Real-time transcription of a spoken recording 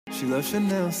She loves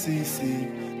Chanel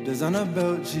CC, designer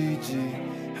belt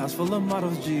GG, house full of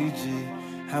models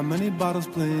GG. How many bottles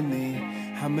plenty?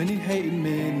 How many hating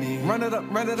many? Run it up,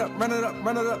 run it up, run it up,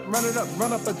 run it up, run it up,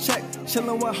 run up a check.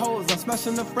 Chillin' with hoes, I'm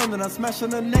smashing the friend and I'm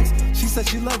smashing the next. She said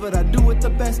she love it, I do it the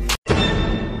best.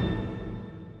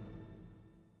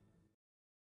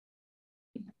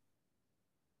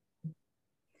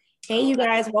 Hey, you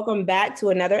guys, welcome back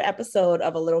to another episode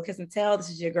of A Little Kiss and Tell. This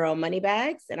is your girl,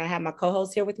 Moneybags, and I have my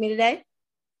co-host here with me today.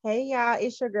 Hey, y'all,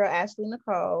 it's your girl, Ashley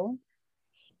Nicole.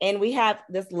 And we have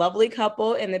this lovely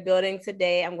couple in the building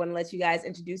today. I'm going to let you guys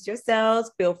introduce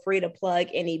yourselves. Feel free to plug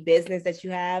any business that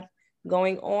you have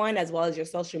going on, as well as your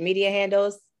social media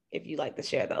handles, if you'd like to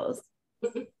share those.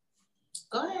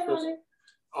 Go ahead, honey.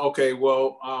 Okay,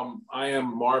 well, I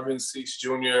am Marvin Seeks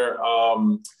Jr.,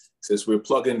 since we're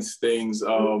plugging things,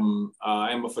 I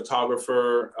am a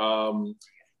photographer.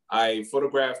 I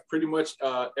photograph pretty much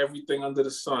everything under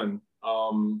the sun.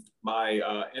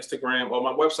 My Instagram, well,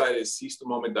 my website is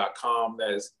seizethemoment.com. That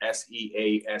is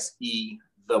SEASE,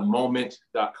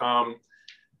 themoment.com.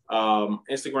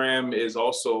 Instagram is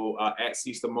also at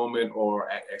Seize the Moment or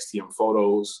at STM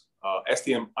Photos,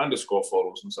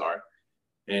 STM_photos, I'm sorry.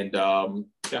 And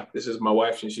yeah, this is my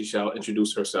wife, and she shall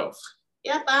introduce herself.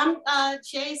 Yep, I'm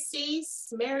JC,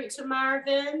 married to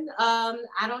Marvin.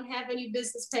 I don't have any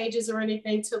business pages or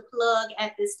anything to plug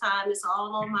at this time. It's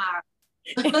all on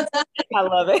Marvin. I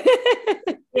love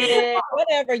it. Yeah,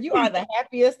 whatever. You are the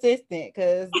happy assistant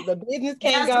because the business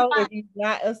can't go if you're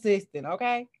not assisting,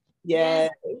 okay? Yeah.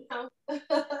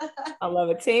 I love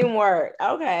it. Teamwork.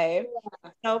 Okay.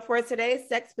 So for today's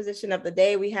sex position of the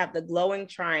day, we have the glowing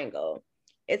triangle.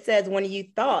 It says, when you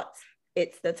thought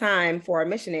it's the time for a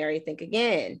missionary, think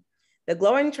again. The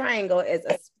glowing triangle is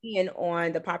a spin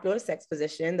on the popular sex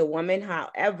position. The woman,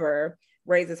 however,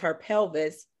 raises her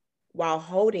pelvis while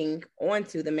holding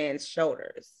onto the man's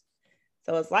shoulders.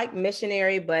 So it's like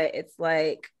missionary, but it's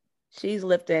like she's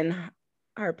lifting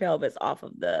her pelvis off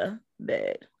of the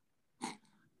bed.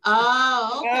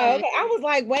 Oh, okay. Okay. I was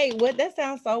like, wait, what? That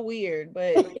sounds so weird,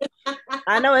 but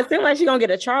I know it seems like she's gonna get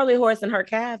a Charlie horse in her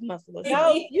calf muscle.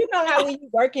 No, you know how when you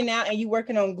working out and you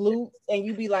working on glutes and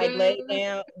you be like laid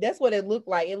down. That's what it looked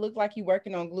like. It looked like you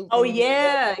working on glutes. Oh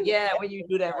yeah, when you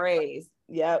do that raise.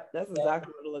 Yep, that's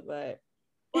exactly what it looked like.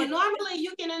 Well, normally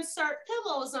you can insert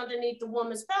pillows underneath the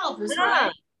woman's pelvis,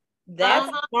 right? That's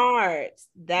smart.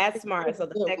 That's smart. So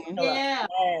the sex pillow. Yeah.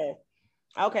 Yes.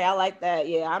 Okay, I like that.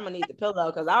 Yeah, I'm gonna need the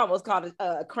pillow because I almost caught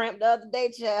a cramp the other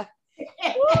day, child.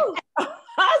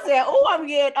 I said, "Oh, I'm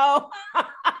getting old."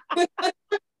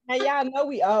 Now y'all know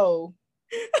we old.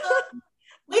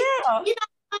 You know,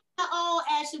 old,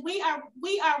 Ashley. We are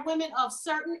women of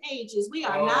certain ages. We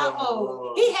are not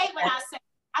old. He hate when I say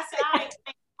I ain't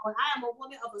old. I am a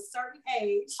woman of a certain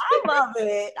age. I love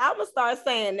it. I'm gonna start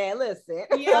saying that. Listen.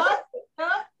 Yeah.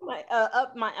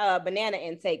 Up my banana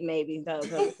intake maybe. So,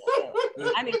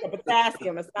 I need some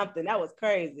potassium or something. That was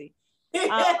crazy.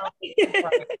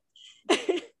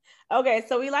 Okay,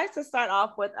 so we like to start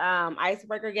off with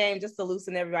icebreaker game just to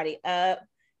loosen everybody up.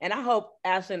 And I hope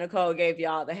Ashley Nicole gave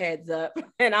y'all the heads up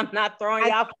and I'm not throwing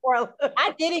y'all for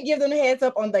I didn't give them the heads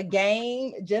up on the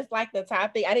game, just like the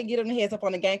topic. I didn't give them the heads up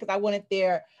on the game because I wanted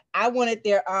their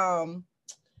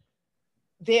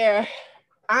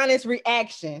honest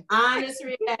reaction. Honest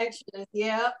reaction.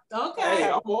 Yep. Okay. Hey,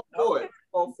 I'm all for it.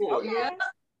 All for it. Yeah.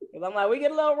 Because I'm like, we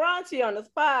get a little raunchy on this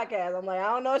podcast. I'm like,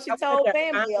 I don't know if she told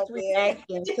family up there.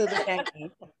 Reaction to the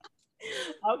game.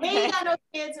 We ain't got no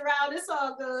kids around. It's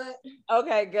all good.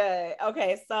 Okay, good.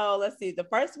 Okay, so let's see. The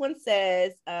first one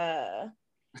says,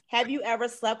 have you ever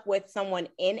slept with someone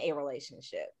in a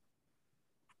relationship?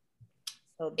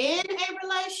 So, in a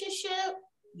relationship?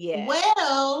 Yeah.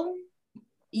 Well,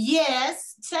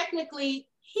 yes, technically,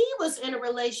 he was in a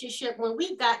relationship when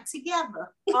we got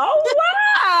together. Oh,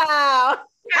 wow.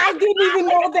 I didn't even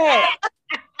know that.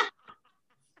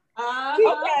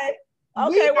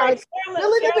 Okay, wait.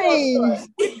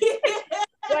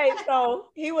 Wait, so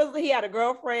he had a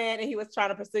girlfriend and he was trying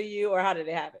to pursue you, or how did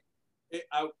it happen?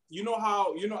 I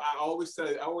always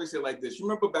say it like this. You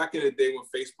remember back in the day when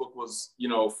Facebook was,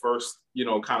 first,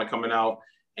 kind of coming out,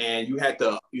 and you had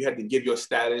to give your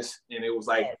status, and it was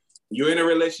like, yes, you're in a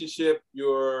relationship,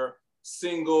 you're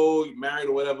single, you're married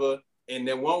or whatever. And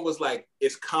then one was like,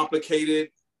 it's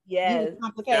complicated. Yes.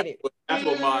 Complicated. That's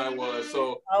what mine was.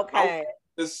 So okay.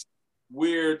 This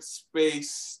weird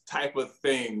space type of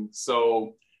thing.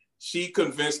 So she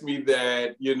convinced me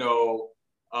that,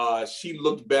 she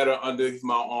looked better underneath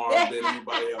my arm than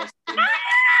anybody else.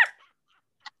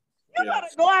 You gotta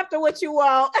go after what you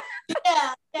want.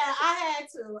 Yeah, I had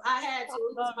to.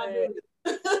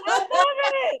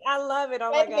 I love it.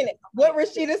 Oh Wait my a minute. What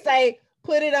Rashida say?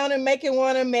 Put it on and make it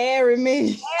want to marry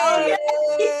me. God.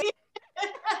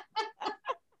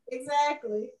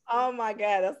 Exactly. Oh my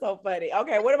God, that's so funny.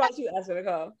 Okay, what about you, Ashley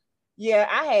Nicole? Yeah,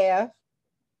 I have.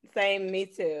 Same, me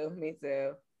too. It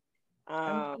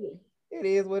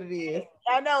is what it is.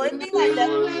 I know it'd be like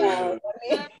that.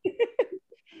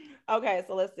 Okay,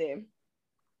 so let's see.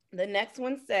 The next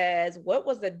one says, what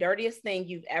was the dirtiest thing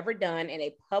you've ever done in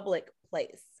a public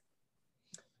place?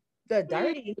 The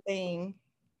dirty thing.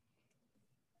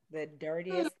 The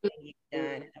dirtiest thing you've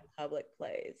done in a public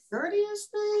place.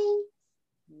 Dirtiest thing?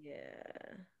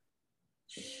 Yeah.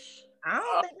 I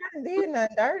don't think I did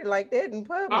nothing dirty like that in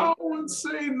public. I wouldn't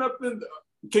say nothing.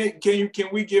 Can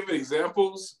we give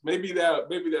examples? Maybe that'll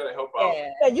help out.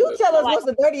 Yeah, you tell us what's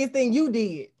the dirtiest thing you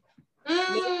did.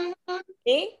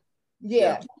 Me?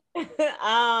 Yeah.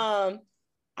 I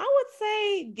would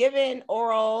say giving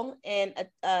oral and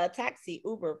a taxi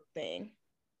Uber thing.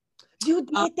 You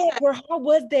did that, bro. How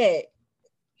was that?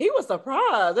 He was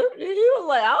surprised. He was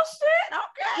like, "Oh shit,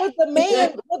 okay."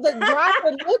 Was the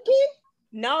driver looking?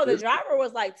 No, the driver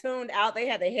was like tuned out. They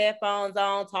had the headphones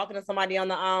on, talking to somebody on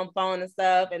the phone and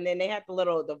stuff, and then they had the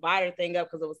little divider thing up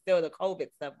because it was still the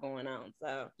COVID stuff going on.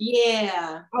 So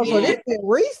yeah. Oh, so this is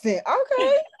recent.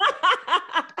 Okay.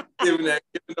 Giving up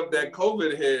that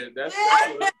COVID head. That's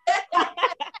right.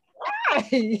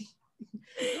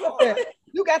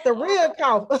 You got the real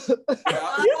cough. You stupid.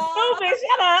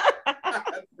 Shut up.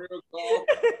 That's real cough.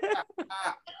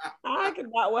 I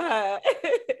cannot with her.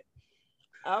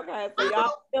 Okay, so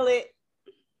y'all feel it.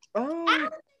 I don't think we've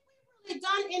really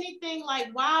done anything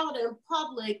like wild in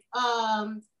public.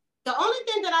 The only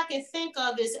thing that I can think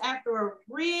of is after a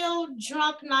real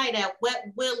drunk night at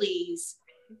Wet Willie's,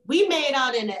 we made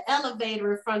out in the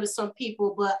elevator in front of some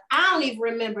people, but I don't even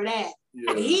remember that.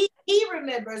 Yeah. He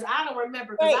remembers. I don't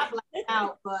remember because I blacked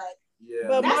out. But yeah.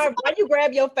 But Marv, why you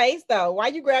grab your face though? Why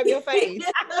you grab your face?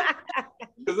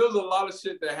 Because there was a lot of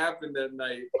shit that happened that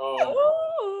night.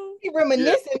 He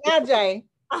reminiscing now, Jay.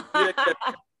 Yeah.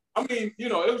 I mean,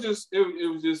 it was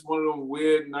just one of those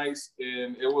weird nights,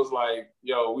 and it was like,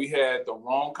 yo, we had the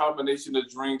wrong combination of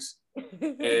drinks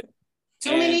and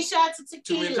too many shots of tequila.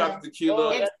 Too many shots of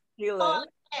tequila.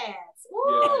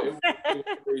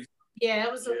 Yeah,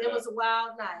 it was a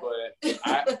wild night. But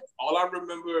I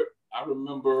remember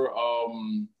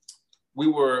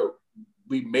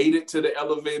we made it to the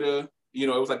elevator. It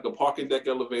was like the parking deck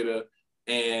elevator,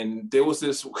 and there was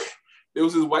this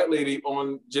white lady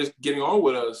on just getting on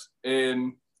with us,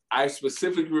 and I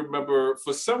specifically remember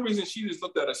for some reason she just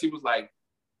looked at us. She was like,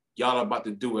 "Y'all are about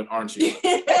to do it, aren't you?"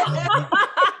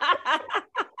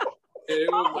 It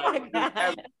was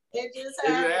it just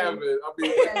happened. I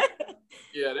mean,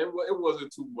 yeah, it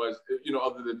wasn't too much,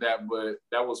 other than that. But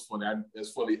that was funny.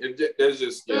 It's funny. There's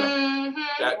just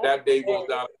that day goes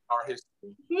down in our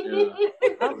history. Yeah.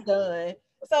 I'm done.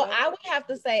 So I would have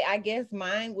to say, I guess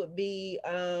mine would be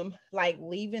like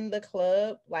leaving the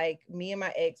club. Like me and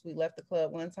my ex, we left the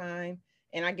club one time,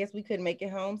 and I guess we couldn't make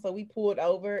it home, so we pulled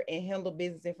over and handled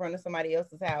business in front of somebody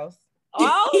else's house.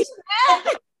 Oh.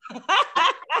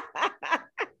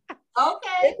 Okay.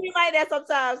 It be like that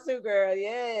sometimes too, girl.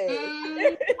 Yeah.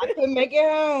 I couldn't make it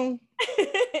home.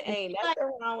 Ain't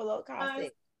nothing wrong with a little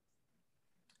caustic.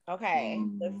 Okay,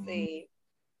 let's see.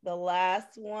 The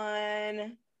last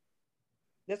one.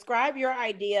 Describe your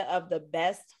idea of the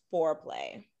best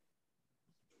foreplay.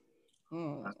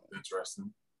 That's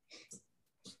interesting.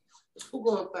 Who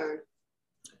going first?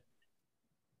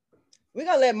 We're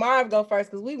gonna let Marv go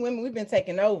first because we women, we've been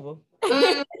taking over.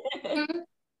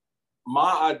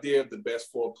 My idea of the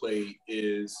best foreplay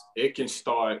is it can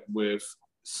start with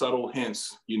subtle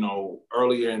hints,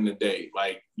 earlier in the day.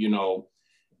 Like, in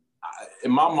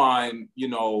my mind,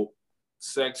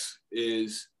 sex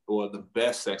is, or the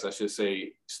best sex, I should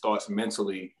say, starts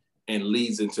mentally and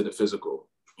leads into the physical.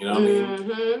 You know what I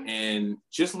mean? And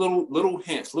just little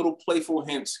hints, little playful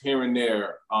hints here and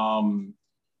there. And,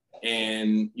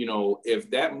 if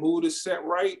that mood is set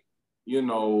right,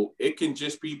 it can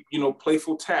just be,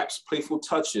 playful taps, playful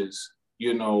touches.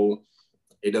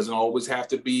 It doesn't always have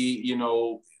to be,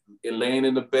 laying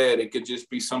in the bed. It could just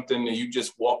be something that you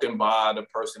just walking by the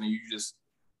person and you just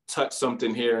touch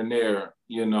something here and there,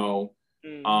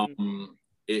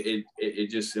 It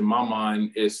just, in my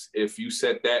mind, is if you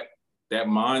set that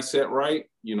mindset right,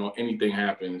 anything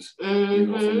happens,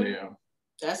 from there.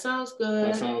 That sounds good.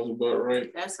 That sounds about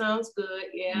right. That sounds good.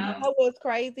 Yeah. You know what's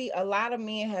crazy? A lot of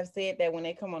men have said that when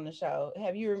they come on the show.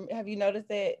 Have you noticed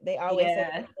that they always say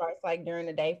it starts like during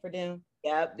the day for them?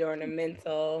 Yep, during the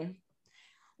mental.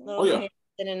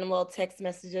 sending them little text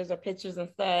messages or pictures and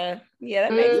stuff. Yeah,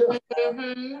 that makes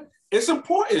sense. It's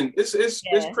important. It's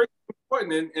pretty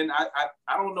important. And I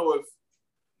don't know if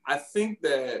I think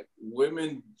that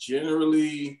women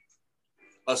generally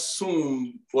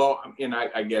assume, well, and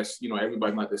I guess, you know,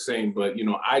 everybody's not the same, but, you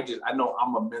know, I know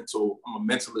I'm a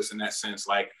mentalist in that sense.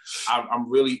 Like I'm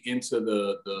really into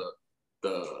the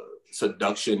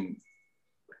seduction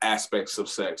aspects of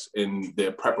sex and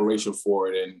the preparation for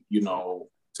it. And, you know,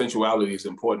 sensuality is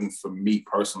important for me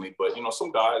personally, but, you know,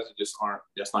 some guys just aren't,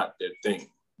 that's not their thing.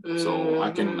 So I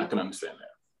can understand that.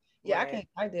 Yeah,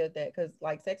 I deal with that because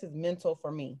like sex is mental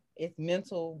for me. It's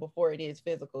mental before it is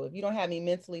physical. If you don't have me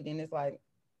mentally, then it's like.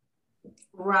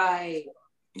 Right.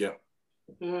 Yeah.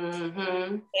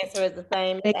 Answer is the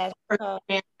same as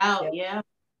out. Yeah.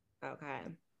 Okay.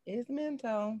 It's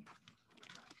mental.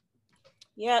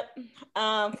 Yep.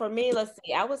 For me, let's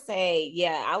see. I would say,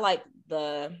 yeah, I like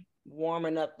the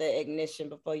warming up the ignition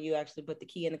before you actually put the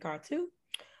key in the car too.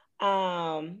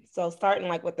 So starting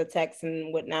like with the text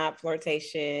and whatnot,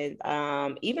 flirtation,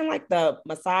 even like the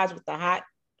massage with the hot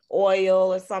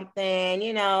oil or something,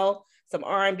 you know, some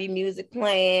R&B music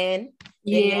playing,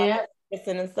 yeah,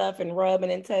 kissing and stuff and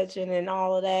rubbing and touching and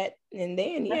all of that. And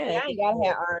then I ain't gotta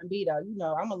have R&B though. You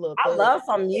know, I'm a little. I love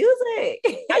some music.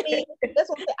 I mean, that's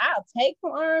what I'll take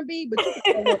from R&B, but you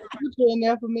can put Future in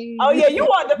there for me. Oh yeah, you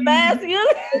want the fast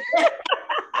music?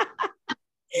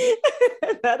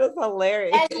 That is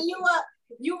hilarious. And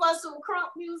you want some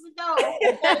crunk music though?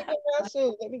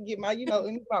 Let me get my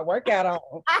workout on.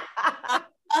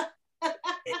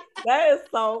 That is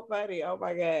so funny. Oh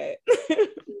my God.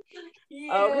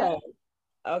 Yeah.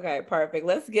 Okay, perfect.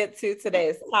 Let's get to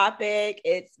today's topic.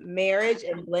 It's marriage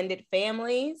and blended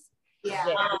families.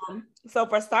 Yeah. So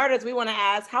for starters, we want to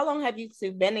ask, how long have you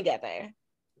two been together?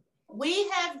 We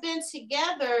have been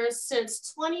together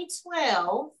since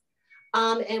 2012.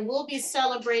 And we'll be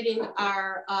celebrating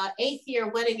our 8th year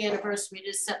wedding anniversary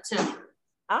this September.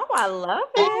 Oh, I love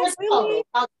it. Really?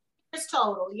 It's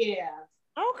total, yeah.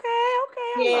 Okay.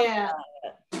 Yeah.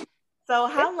 So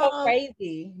how long? So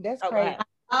crazy. That's crazy.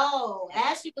 Oh,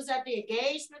 Ashley was at the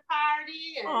engagement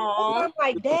party. And oh,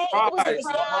 like that. It was a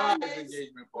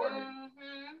engagement party.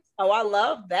 Oh, I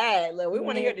love that. Look, we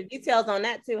want to hear the details on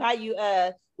that too. How you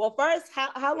well, first,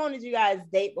 how long did you guys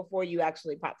date before you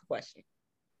actually popped the question?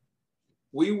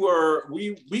 We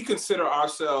consider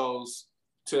ourselves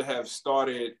to have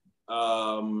started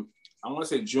I want to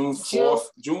say June 4th,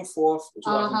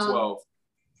 2012.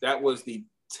 That was the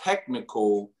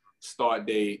technical start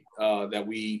date that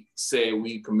we say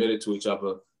we committed to each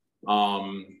other.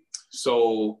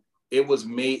 So it was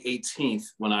May 18th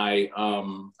when I of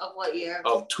what year?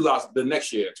 Of 2000, the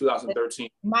next year, 2013.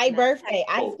 My birthday.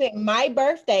 I spent my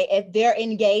birthday at their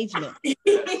engagement.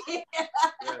 Yes.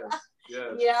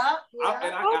 Yeah.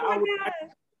 I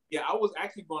was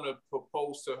actually going to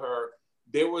propose to her.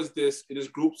 There was this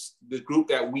group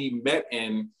that we met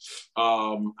in.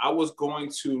 I was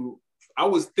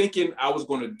thinking I was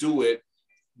going to do it.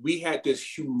 We had this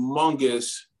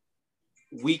humongous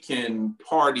weekend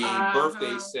party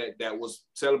birthday set that was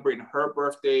celebrating her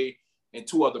birthday and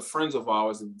 2 other friends of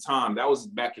ours at the time. That was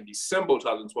back in December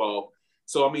 2012.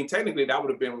 So I mean, technically that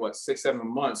would have been 6-7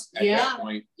 months at that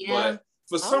point. Yeah. But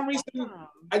for some reason,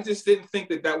 I just didn't think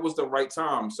that was the right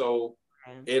time. So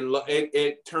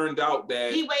it turned out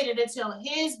that he waited until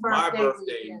his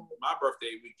birthday my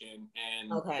birthday weekend,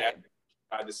 and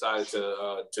I decided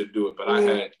to do it. But I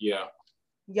had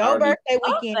your birthday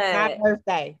weekend, my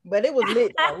birthday, but it was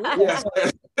lit.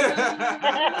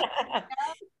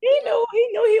 He knew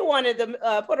he wanted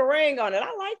to put a ring on it.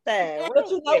 I like that. But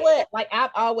you know what? Like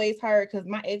I've always heard, because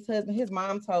my ex-husband, his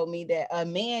mom told me that a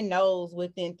man knows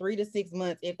within 3 to 6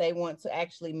 months if they want to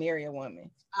actually marry a woman.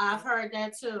 I've heard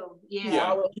that too. Yeah. He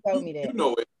always told me that.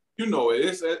 You know it.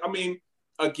 It's, I mean,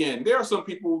 again, there are some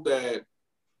people that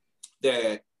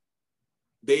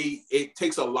it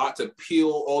takes a lot to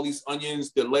peel all these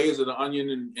onions, the layers of the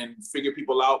onion, and figure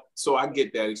people out. So I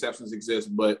get that exceptions exist,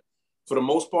 but for the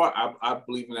most part, I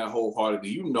believe in that wholeheartedly.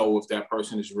 You know if that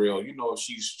person is real. You know if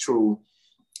she's true,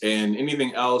 and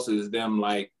anything else is them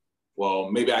like,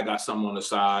 well, maybe I got something on the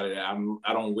side that I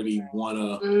don't really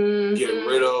want to get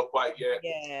rid of quite yet.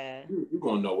 Yeah, you're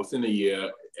gonna know within a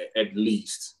year at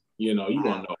least. You know, you're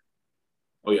gonna know.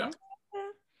 Oh yeah.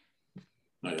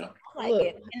 I like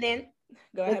it. And then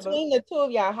go ahead. Between the two of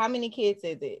y'all, how many kids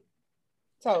is it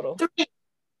total?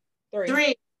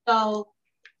 3. So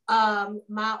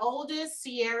my oldest,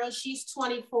 Sierra, she's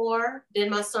 24. Then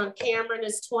my son Cameron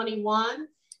is 21.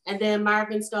 And then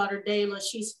Marvin's daughter, Dayla,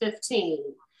 she's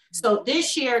 15. So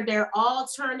this year, they're all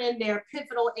turning their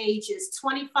pivotal ages,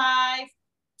 25,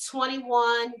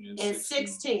 21, and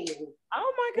 16.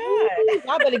 Oh my God.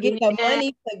 Y'all better get the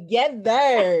money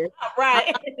together.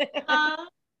 Right.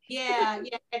 Yeah.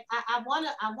 And I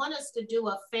want us to do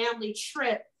a family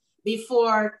trip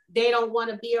before they don't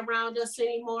want to be around us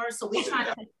anymore. So we trying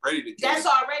to that's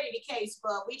already the case,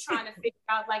 but we trying to figure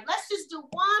out like let's just do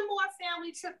one more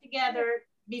family trip together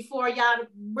before y'all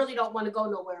really don't want to go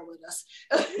nowhere with us.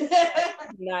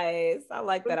 Nice. I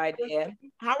like that idea.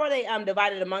 How are they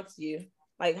divided amongst you?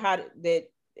 Like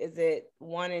is it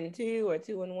 1 and 2 or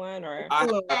 2 and 1 or I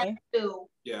have 2.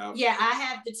 Yeah. Yeah, I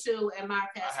have the 2 and Mark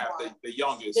has I have 1. the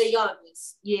youngest. The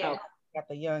youngest. Yeah. Oh, got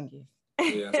the youngest.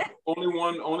 Yeah. only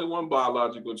one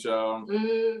biological child.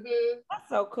 Mm-hmm. That's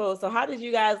so cool. So how did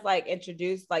you guys like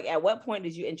introduce, like at what point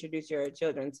did you introduce your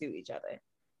children to each other?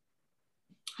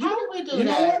 How did we do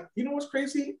that? You know what's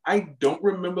crazy? I don't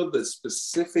remember the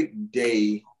specific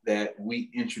day that we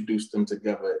introduced them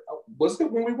together. Was it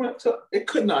when we went to, it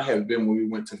could not have been when we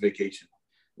went to vacation.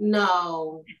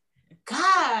 No.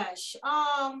 Gosh.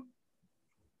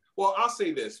 Well, I'll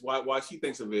say this while she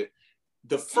thinks of it.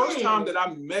 The first time that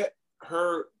I met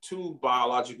her 2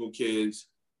 biological kids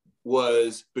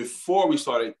was before we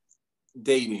started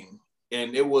dating.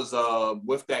 And it was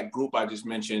with that group I just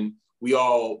mentioned.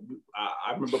 I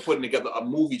remember putting together a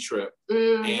movie trip,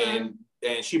 and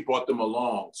she brought them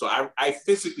along. So I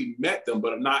physically met them,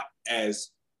 but not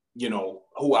as,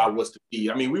 who I was to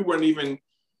be. I mean, we were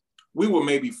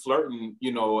maybe flirting,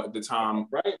 at the time,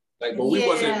 right? Like, but we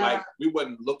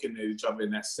wasn't looking at each other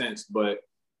in that sense. But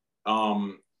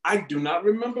I do not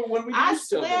remember when we I used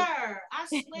to. I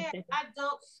swear, I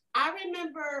don't. I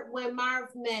remember when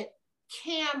Marv met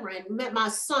my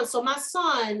son. So my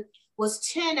son was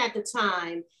 10 at the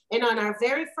time. And on our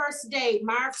very first date,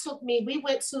 Marv took me, we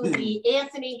went to the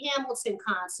Anthony Hamilton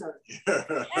concert.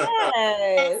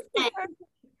 Yes.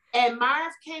 And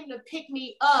Marv came to pick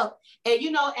me up. And,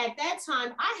 at that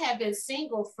time, I had been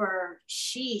single for,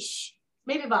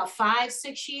 maybe about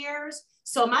 5-6 years.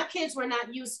 So my kids were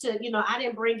not used to, I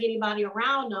didn't bring anybody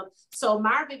around them. So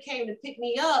Marvin came to pick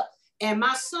me up. And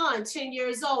my son, 10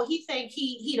 years old, he think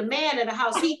he the man of the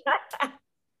house. He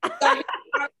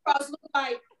looked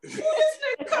like, who is this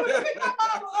nigga coming to pick my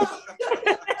mama up?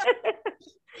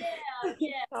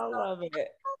 Yeah. I love it.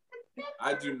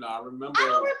 I do not remember. I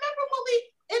don't remember when we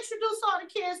introduced all the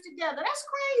kids together. That's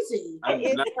crazy.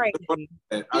 It's crazy.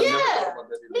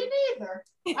 Me neither.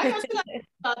 I guess we got to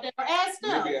about that or ask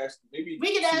them. Maybe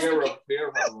we can ask them.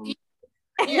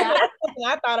 Yeah.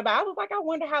 I thought about. I was like, I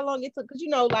wonder how long it took, because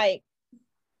like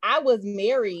I was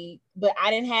married, but I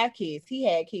didn't have kids. He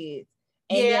had kids,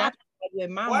 and then I with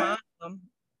my mom.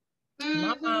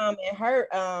 My mom and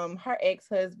her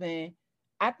ex-husband,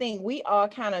 I think we all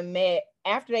kind of met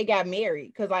after they got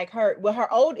married, because like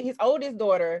his oldest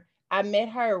daughter, I met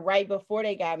her right before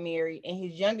they got married, and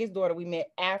his youngest daughter we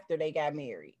met after they got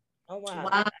married. Oh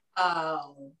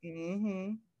wow.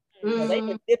 Mm-hmm. So they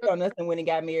just dipped on us, and when they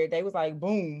got married, they was like,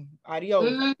 boom,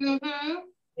 adios.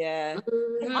 Yeah.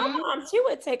 My mom, she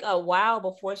would take a while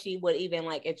before she would even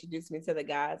like introduce me to the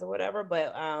guys or whatever.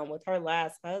 But with her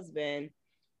last husband,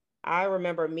 I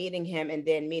remember meeting him and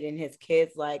then meeting his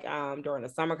kids like during the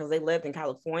summer, because they lived in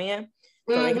California.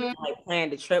 So they like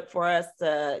planned a trip for us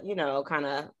to, kind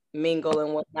of mingle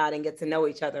and whatnot and get to know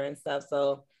each other and stuff.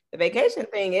 So the vacation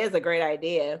thing is a great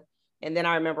idea. And then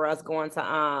I remember us going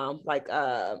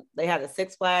to they had a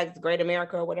Six Flags Great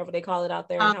America or whatever they call it out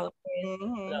there in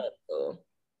California.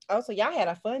 Oh, so y'all had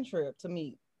a fun trip to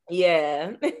meet.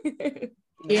 Yeah.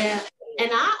 Yeah.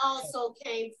 And I also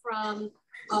came from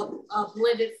a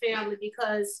blended family,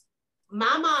 because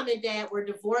my mom and dad were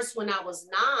divorced when I was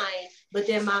 9, but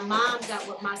then my mom got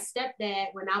with my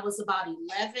stepdad when I was about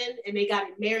 11, and they got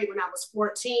married when I was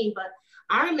 14. But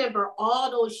I remember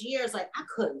all those years, like I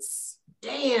couldn't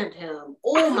stand him.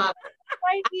 Oh my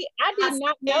crazy. I did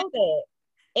not know that.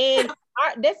 And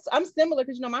I'm similar,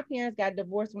 because my parents got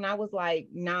divorced when I was like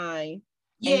 9.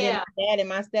 Yeah. And then my dad and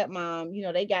my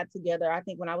stepmom, they got together, I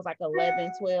think when I was like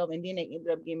 11, 12, and then they ended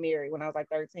up getting married when I was like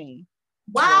 13.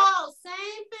 Wow,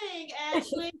 same thing,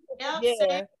 Ashley. Yep, yeah.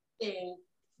 Same thing.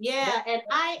 Yeah, and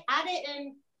I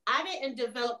didn't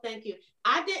develop, thank you.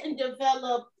 I didn't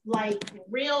develop like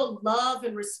real love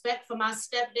and respect for my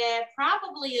stepdad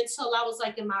probably until I was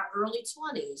like in my early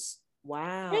 20s.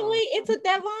 Wow. Really? It took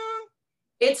that long?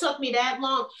 It took me that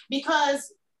long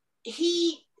because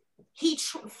he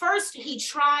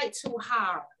tried too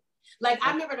hard. Like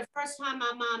I remember the first time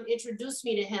my mom introduced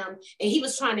me to him, and he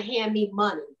was trying to hand me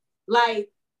money. Like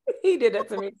he did that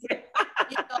to me.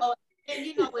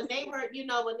 And when they were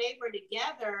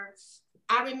together,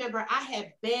 I remember I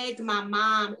had begged my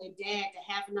mom and dad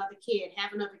to have another kid.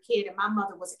 And my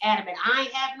mother was adamant. I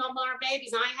ain't having no more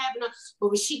babies. But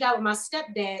when she got with my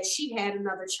stepdad, she had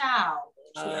another child.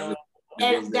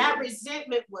 And that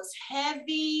resentment was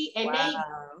heavy. And they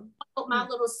helped my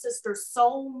little sister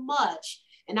so much.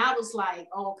 And I was like,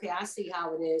 oh, okay, I see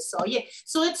how it is. So yeah,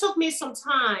 so it took me some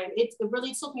time. It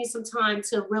really took me some time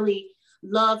to really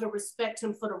love and respect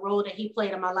him for the role that he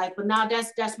played in my life. But now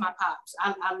that's my pops.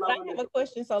 I love him. I have a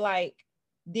question. So like,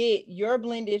 did your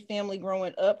blended family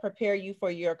growing up prepare you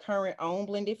for your current own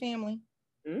blended family?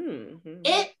 Mm-hmm.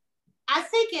 I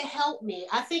think it helped me.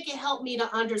 I think it helped me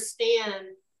to understand,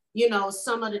 you know,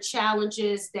 some of the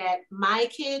challenges that my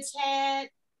kids had.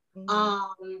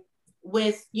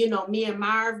 With, you know, me and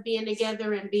Marv being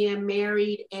together and being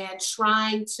married and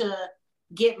trying to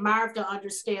get Marv to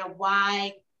understand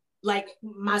why, like,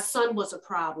 my son was a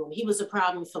problem. He was a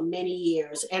problem for many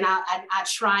years. And I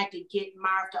tried to get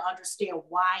Marv to understand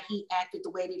why he acted the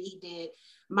way that he did.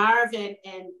 Marv and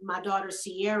my daughter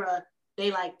Sierra, they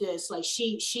like this, like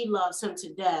she loves him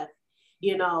to death,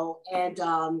 you know, and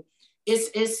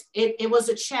it was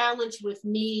a challenge with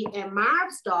me and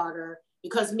Marv's daughter,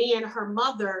 because me and her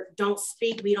mother don't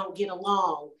speak, we don't get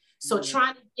along. So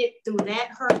trying to get through that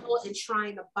hurdle and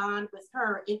trying to bond with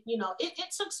her, it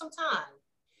took some time.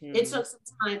 It took some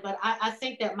time, but I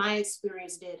think that my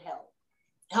experience did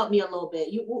help me a little bit.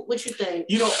 What you think?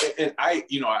 You know, and I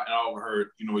overheard,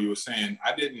 you know, what you were saying.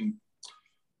 I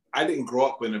didn't grow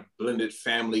up in a blended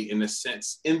family in the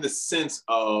sense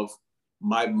of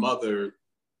my mother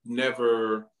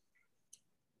never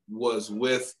was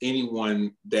with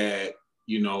anyone that,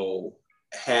 you know,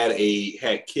 had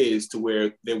kids to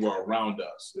where they were around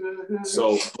us. Mm-hmm.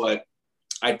 So, but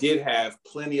I did have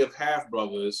plenty of half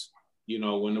brothers, you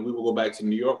know, when we would go back to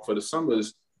New York for the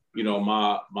summers, you know,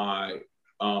 my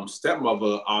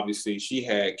stepmother, obviously she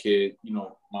had kids, you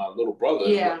know, my little brother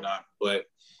and whatnot, but,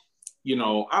 you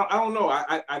know, I don't know.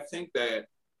 I think that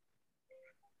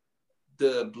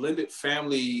the blended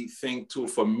family thing too,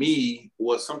 for me,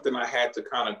 was something I had to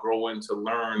kind of grow into,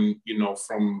 learn,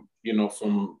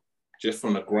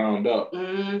 from the ground up.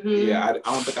 Mm-hmm. Yeah, I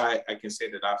don't think I can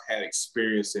say that I've had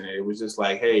experience in it. It was just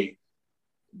like, hey,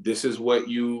 this is what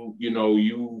you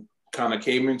kind of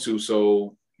came into,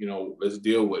 so, let's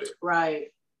deal with it. Right.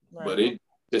 But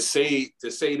to say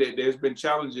that there's been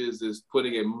challenges is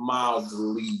putting it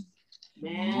mildly.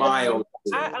 Mild.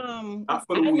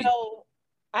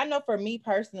 I know for me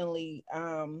personally,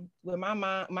 when my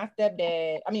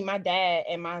dad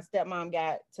and my stepmom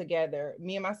got together,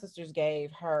 me and my sisters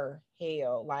gave her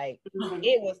hell. Like,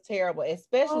 it was terrible,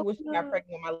 especially when she got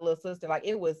pregnant with my little sister. Like,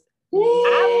 it was,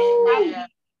 I was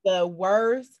the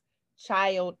worst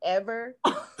child ever.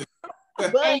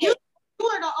 But you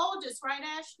were the oldest, right,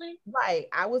 Ashley? Right.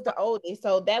 I was the oldest.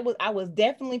 So I was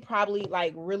definitely probably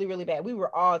like really, really bad. We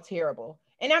were all terrible.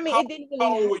 And I mean, it didn't really.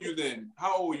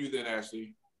 How old were you then,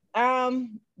 Ashley?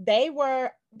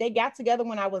 They got together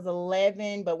when I was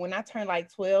 11, but when I turned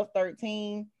like 12,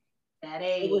 13, that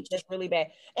age, it was just really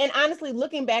bad. And honestly,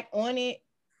 looking back on it,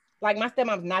 like, my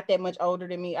stepmom's not that much older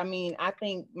than me. I mean, I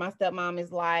think my stepmom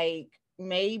is like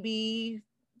maybe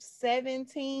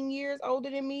 17 years older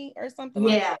than me or something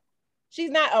like that. She's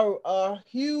not a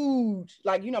huge,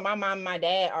 like, my mom and my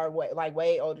dad are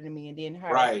way older than me, and then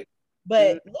her. Right.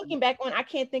 But looking back on, I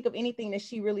can't think of anything that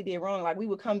she really did wrong. Like, we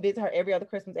would come visit her every other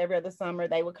Christmas, every other summer.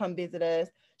 They would come visit us.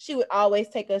 She would always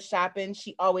take us shopping.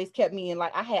 She always kept me in,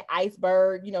 like, I had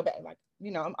Iceberg,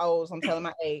 I'm old, so I'm telling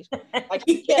my age. Like,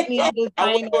 she kept me in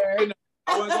designer.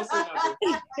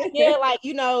 Yeah, like,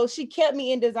 she kept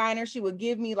me in designer. She would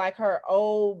give me like her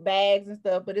old bags and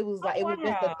stuff, but it was like, it was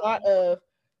just the thought of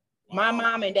my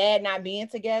mom and dad not being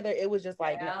together. It was just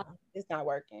like, no, it's not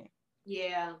working.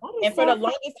 Yeah. And for the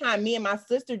longest time, me and my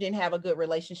sister didn't have a good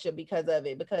relationship because of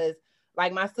it, because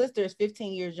like, my sister is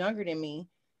 15 years younger than me,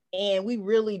 and we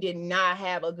really did not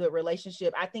have a good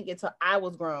relationship, I think, until I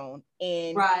was grown,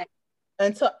 and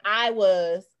until I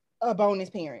was a bonus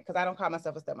parent, because I don't call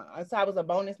myself a stepmom. Until I was a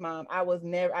bonus mom, I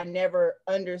never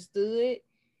understood.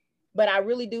 But I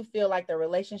really do feel like the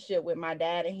relationship with my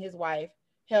dad and his wife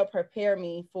helped prepare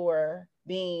me for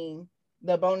being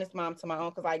the bonus mom to my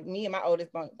own, because like, me and my oldest,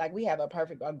 like, we have a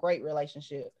great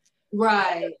relationship.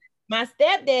 Right. My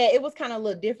stepdad, it was kind of a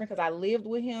little different because I lived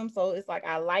with him, so it's like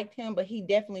I liked him, but he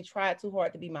definitely tried too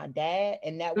hard to be my dad,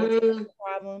 and that was the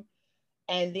problem.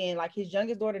 And then, like, his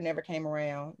youngest daughter never came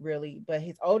around really, but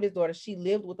his oldest daughter, she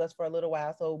lived with us for a little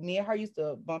while, so me and her used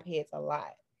to bump heads a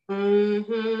lot.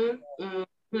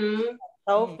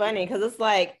 So funny, because it's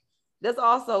like, this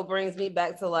also brings me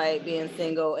back to like being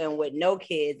single and with no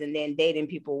kids and then dating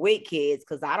people with kids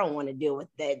because I don't want to deal with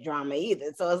that drama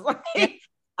either. So it's like,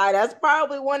 that's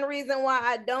probably one reason why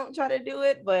I don't try to do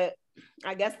it. But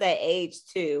I guess that age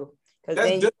too, because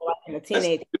then you're like in the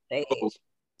teenage age.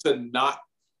 To not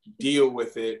deal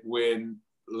with it when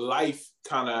life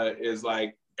kind of is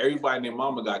like everybody and their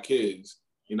mama got kids.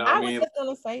 You know what I mean? Was just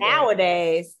gonna say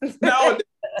nowadays. Nowadays.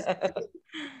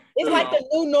 It's like the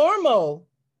new normal.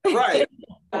 Right.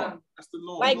 That's the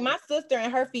norm. Like my sister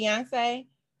and her fiance,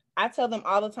 I tell them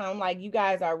all the time, like, you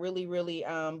guys are really, really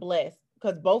blessed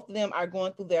because both of them are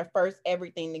going through their first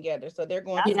everything together. So they're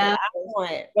going through their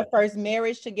first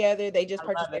marriage together. They just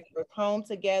purchased their first home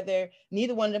together.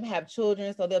 Neither one of them have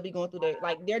children, so they'll be going through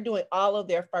they're doing all of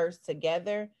their first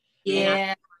together.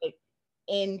 Yeah. Like,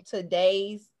 in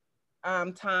today's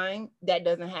time, that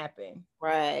doesn't happen.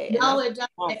 Right. No, it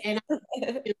doesn't. And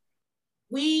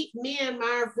me and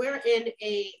Marv, we're in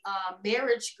a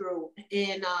marriage group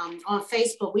on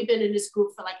Facebook. We've been in this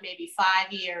group for like maybe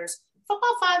 5 years, for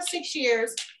about 5-6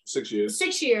 years. 6 years.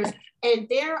 6 years. And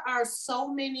there are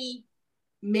so many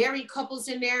married couples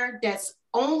in there that's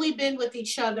only been with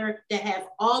each other, that have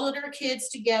all of their kids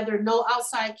together, no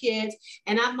outside kids.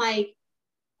 And I'm like,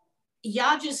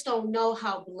 y'all just don't know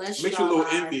how blessed makes y'all you a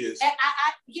little are. envious.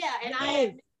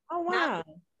 Oh wow.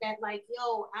 That like,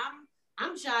 yo,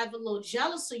 I'm jive a little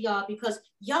jealous of y'all because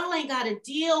y'all ain't got to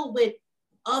deal with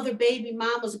other baby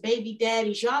mamas, baby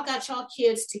daddies. Y'all got y'all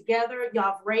kids together.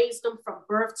 Y'all raised them from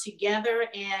birth together,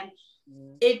 and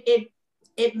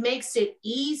it makes it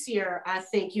easier, I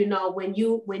think, you know, when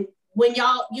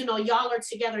y'all, you know, y'all are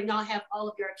together and y'all have all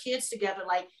of your kids together.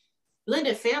 Like,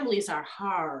 blended families are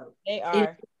hard. They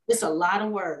are. It's a lot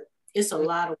of work. It's a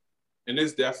lot of work. And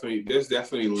there's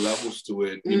definitely levels to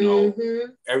it. You know,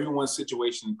 everyone's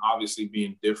situation obviously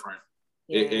being different.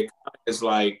 Yeah. It's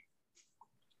like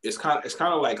it's kind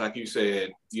of like you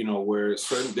said, you know, where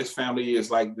this family is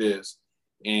like this,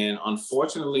 and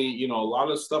unfortunately, you know, a lot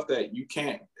of stuff that you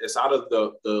can't. It's out of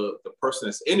the person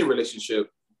that's in the relationship,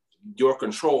 your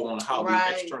control on how the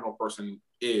external person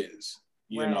is.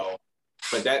 You know,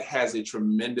 but that has a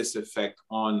tremendous effect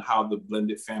on how the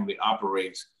blended family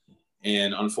operates.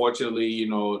 And unfortunately, you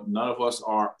know, none of us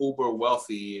are uber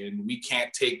wealthy, and we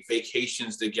can't take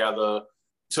vacations together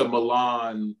to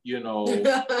Milan, you know,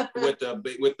 with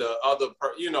the other,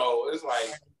 you know, it's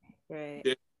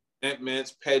like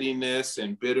resentments, pettiness,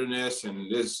 and bitterness,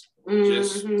 and this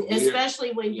just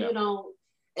especially when you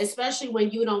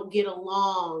don't get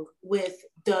along with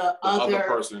the other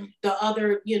person, the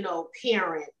other, you know,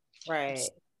 parent, right?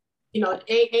 You know,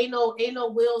 ain't no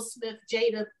Will Smith,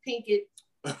 Jada Pinkett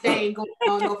thing going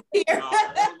on over here.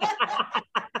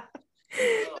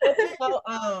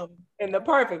 In the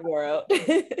perfect world.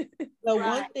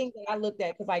 One thing that I looked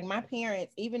at, because like my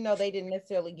parents, even though they didn't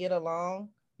necessarily get along,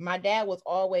 my dad was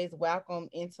always welcome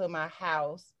into my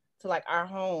house, to like our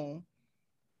home,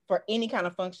 for any kind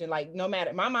of function. Like, no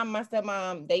matter, my mom, my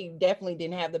stepmom, they definitely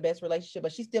didn't have the best relationship,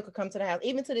 but she still could come to the house,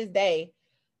 even to this day.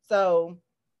 So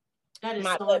like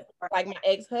my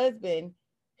ex-husband,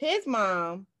 his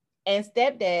mom and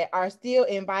stepdad are still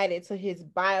invited to his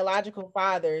biological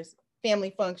father's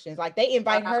family functions. Like, they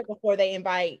invite her before they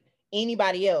invite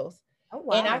anybody else. Oh,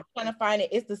 wow. And I kind of find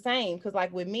it's the same, because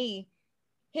like with me,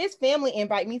 his family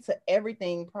invite me to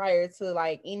everything prior to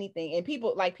like anything. And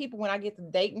people when I get to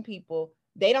dating people,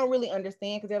 they don't really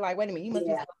understand, because they're like, wait a minute, you must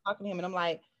be talking to him. And I'm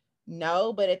like,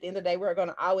 no, but at the end of the day, we're going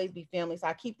to always be family. So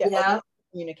I keep that open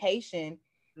communication,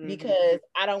 because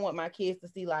I don't want my kids to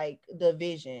see like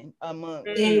division among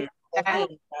because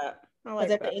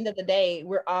at the end of the day,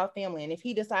 we're all family. And if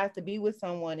he decides to be with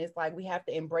someone, it's like we have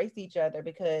to embrace each other,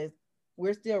 because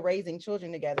we're still raising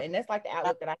children together. And that's like the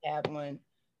outlook that I have on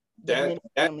that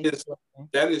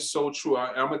is so true.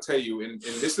 I'm gonna tell you, and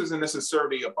this isn't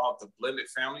necessarily about the blended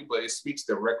family, but it speaks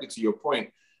directly to your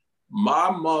point. My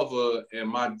mother and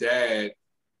my dad,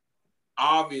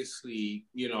 obviously,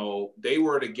 you know, they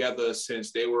were together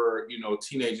since they were, you know,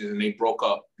 teenagers, and they broke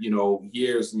up, you know,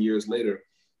 years and years later.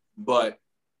 But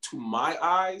to my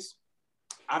eyes,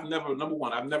 I've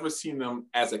never seen them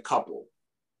as a couple.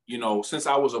 You know, since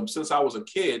I was a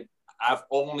kid, I've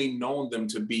only known them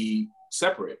to be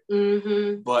separate.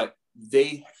 But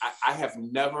I have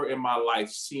never in my life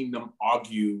seen them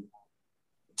argue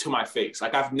to my face.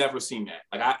 Like, I've never seen that.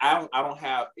 Like, I don't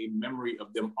have a memory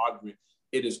of them arguing.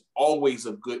 It is always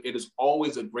a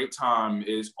great time. It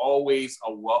is always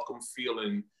a welcome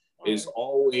feeling. It's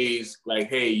always like,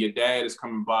 hey, your dad is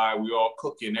coming by. We all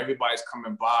cooking. Everybody's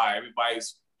coming by.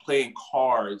 Everybody's playing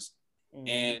cards.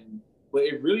 But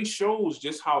it really shows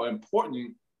just how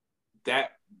important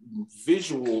that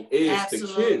visual is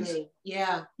Absolutely. the kids.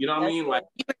 Yeah. You know what I mean? Like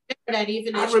that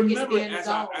even I remember as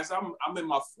I'm in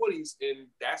my 40s, and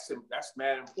that's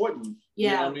mad important.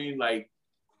 Yeah. You know what I mean? Like,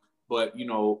 but you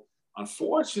know,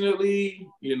 unfortunately,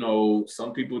 you know,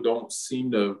 some people don't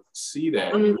seem to see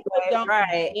that.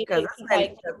 Right. Because it's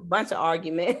like a bunch of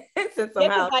arguments and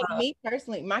somehow like me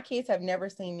personally, my kids have never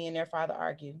seen me and their father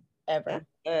argue ever.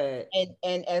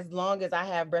 And as long as I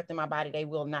have breath in my body, they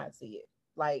will not see it.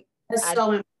 Like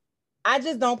I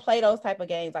just don't play those type of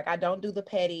games. Like I don't do the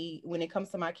petty when it comes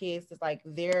to my kids. It's like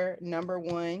they're number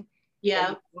one.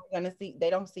 Yeah. They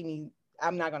don't see me.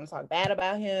 I'm not going to talk bad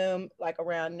about him, like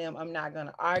around them. I'm not going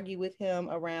to argue with him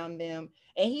around them.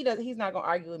 And he's not going to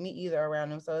argue with me either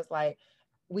around them. So it's like,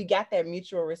 we got that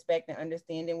mutual respect and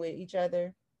understanding with each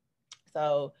other.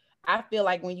 So I feel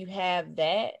like when you have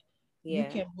that, you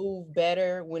can move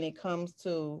better when it comes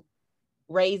to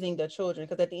raising the children.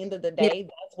 Because at the end of the day,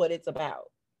 that's what it's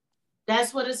about.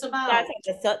 That's what it's about.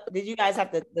 Did you guys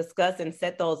have to discuss and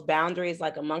set those boundaries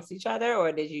like amongst each other,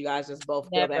 or did you guys just both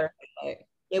feel that?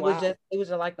 It was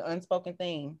just like the unspoken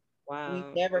thing.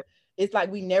 Wow. It's like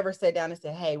we never sat down and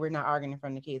said, hey, we're not arguing in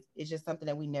front of the kids. It's just something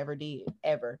that we never did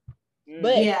ever.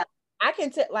 But I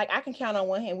can count on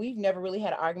one hand. We've never really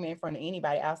had an argument in front of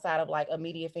anybody outside of like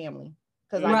immediate family.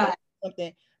 Because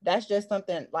that's just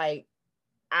something like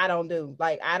I don't do.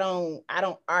 Like I don't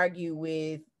argue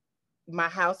with my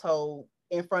household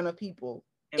in front of people.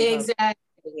 Exactly.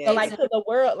 So like to the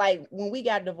world, like when we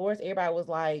got divorced, everybody was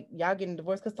like, y'all getting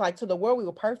divorced? Because like to the world, we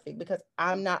were perfect because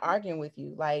I'm not arguing with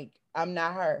you. Like I'm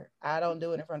not her. I don't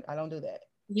do it in front. I don't do that.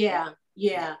 Yeah.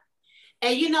 Yeah.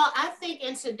 And you know, I think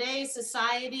in today's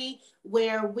society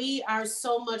where we are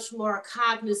so much more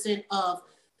cognizant of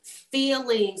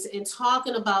feelings and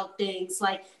talking about things,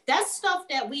 like that's stuff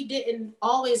that we didn't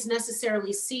always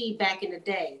necessarily see back in the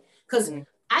day. Because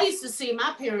I used to see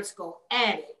my parents go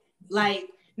at it, like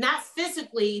not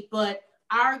physically, but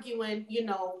arguing, you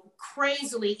know,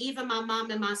 crazily, even my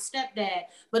mom and my stepdad.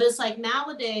 But it's like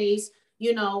nowadays,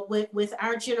 you know, with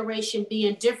our generation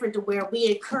being different to where we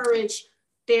encourage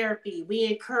therapy, we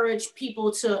encourage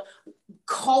people to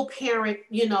co-parent,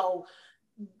 you know,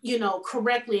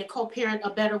 correctly and co-parent a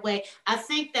better way. I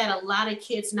think that a lot of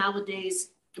kids nowadays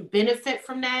benefit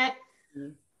from that.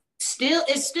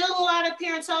 It's still a lot of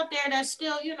parents out there that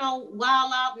still, you know,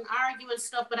 wild out and argue and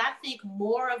stuff. But I think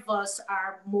more of us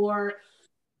are more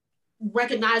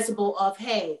recognizable of,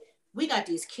 hey, we got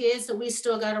these kids that we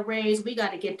still got to raise. We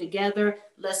got to get together.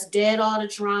 Let's dead all the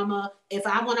drama. If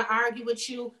I want to argue with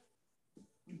you,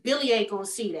 Billy ain't gonna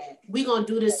see that. We gonna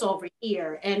do this over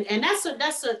here, and that's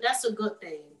a good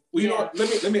thing. Well, you know,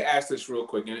 let me ask this real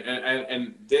quick,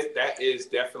 and that is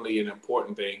definitely an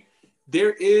important thing.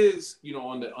 There is, you know,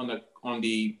 on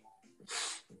the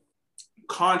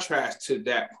contrast to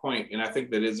that point, and I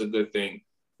think that is a good thing.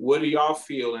 What do y'all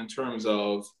feel in terms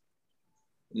of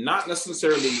not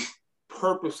necessarily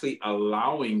purposely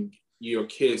allowing your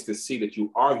kids to see that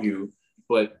you argue,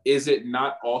 but is it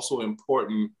not also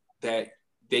important that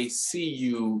they see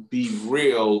you be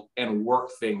real and work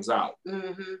things out?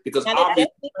 Because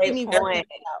obviously,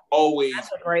 always.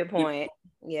 That's a great point.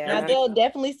 Yeah, now they'll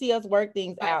definitely see us work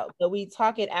things out, but we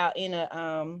talk it out in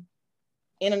an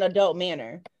adult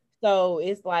manner. So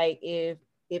it's like if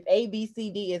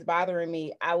ABCD is bothering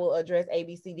me, I will address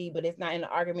ABCD, but it's not in an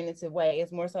argumentative way.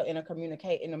 It's more so in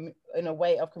a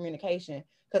way of communication.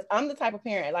 Because I'm the type of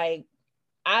parent, like,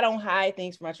 I don't hide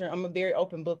things from my children. I'm a very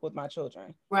open book with my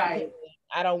children. Right.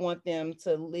 I don't want them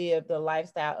to live the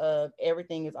lifestyle of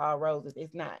everything is all roses.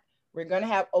 It's not. We're going to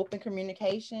have open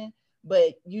communication,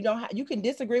 but you can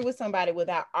disagree with somebody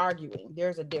without arguing.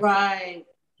 There's a difference. Right.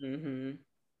 And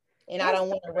I don't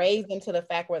want to raise them to the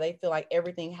fact where they feel like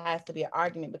everything has to be an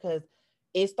argument, because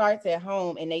it starts at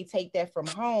home and they take that from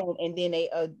home and then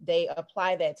they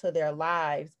apply that to their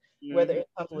lives, whether it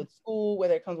comes with school,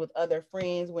 whether it comes with other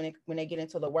friends, when they get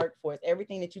into the workforce.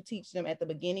 Everything that you teach them at the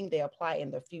beginning, they apply in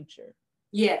the future.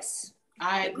 Yes,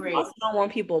 I agree. I also don't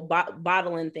want people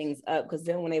bottling things up, because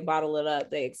then when they bottle it up,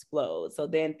 they explode. So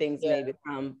then things may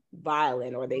become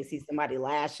violent, or they see somebody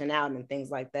lashing out and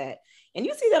things like that. And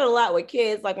you see that a lot with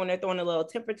kids, like when they're throwing a little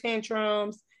temper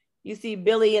tantrums. You see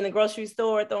Billy in the grocery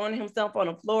store throwing himself on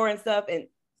the floor and stuff. And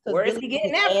where is he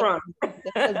getting that from?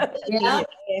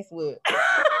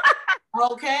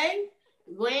 Okay.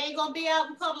 We ain't gonna be out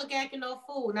in public acting no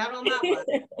fool, not on my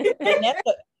money.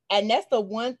 And that's the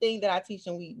one thing that I teach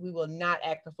them. We will not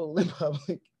act a fool in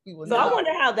public. I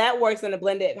wonder how that works in a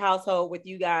blended household with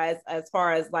you guys, as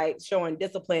far as like showing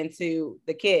discipline to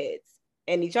the kids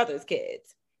and each other's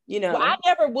kids. You know, I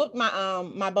never whooped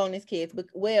my bonus kids, but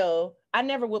I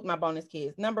never whooped my bonus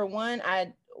kids. Number one,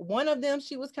 one of them,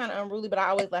 she was kind of unruly, but I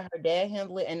always let her dad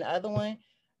handle it. And the other one,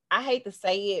 I hate to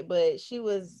say it, but she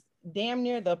was damn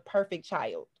near the perfect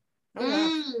child.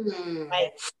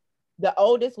 Like the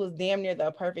oldest was damn near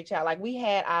the perfect child. Like we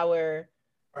had our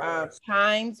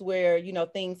times where, you know,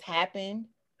 things happened,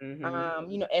 you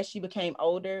know, as she became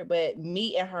older, but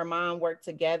me and her mom worked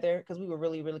together because we were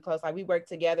really, really close. Like we worked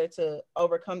together to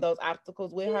overcome those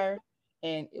obstacles with her,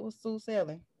 and it was smooth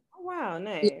sailing. Oh, wow,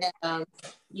 nice.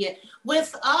 Yeah.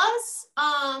 With us,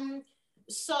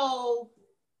 so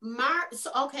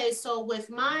with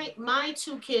my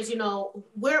two kids, you know,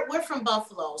 we're from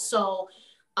Buffalo. So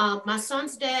my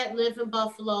son's dad lived in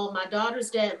Buffalo. My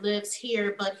daughter's dad lives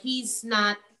here, but he's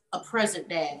not a present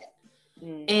dad.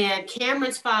 And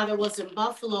Cameron's father was in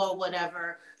Buffalo or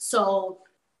whatever. So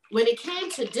when it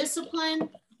came to discipline,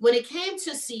 when it came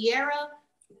to Sierra,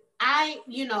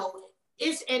 you know,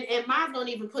 and Marv don't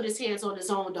even put his hands on his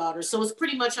own daughter. So it's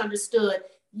pretty much understood,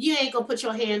 you ain't gonna put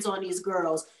your hands on these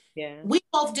girls. Yeah. We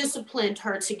both disciplined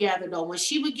her together though. When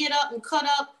she would get up and cut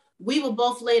up, we would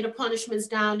both lay the punishments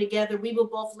down together. We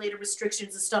would both lay the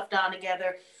restrictions and stuff down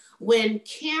together. When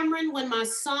my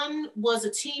son was a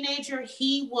teenager,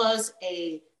 he was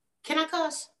can I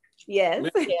cuss? Yes.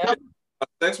 Yeah.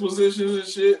 Sex positions and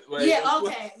shit. Like, yeah,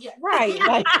 okay. Yeah.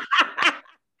 Right.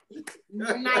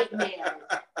 Nightmare.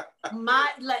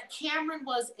 Cameron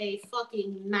was a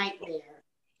fucking nightmare.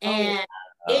 And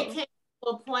it came to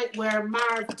a point where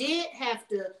Marv did have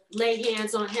to lay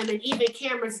hands on him. And even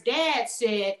Cameron's dad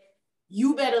said,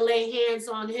 you better lay hands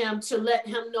on him to let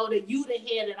him know that you the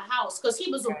head of the house. Because he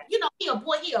was he a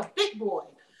boy, he a big boy.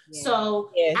 Yeah.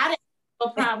 So I didn't have no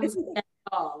problems with that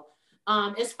at all.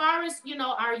 As far as, you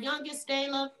know, our youngest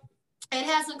Dayla, it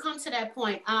hasn't come to that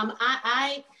point.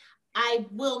 I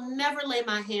will never lay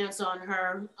my hands on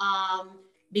her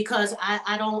because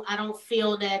I don't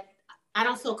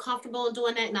feel comfortable in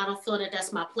doing that, and I don't feel that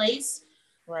that's my place.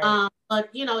 Right.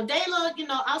 But you know, Dayla, you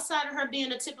know, outside of her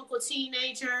being a typical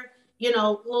teenager, you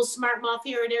know, little smart mouth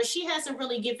here and there, she hasn't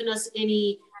really given us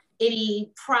any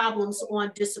problems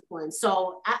on discipline.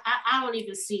 So I don't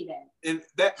even see that. And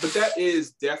that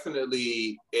is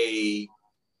definitely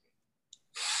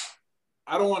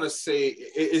I don't want to say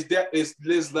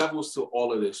there's levels to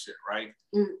all of this shit, right?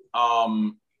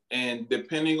 And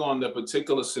depending on the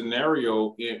particular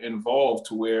scenario involved,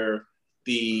 to where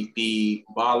the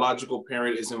biological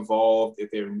parent is involved,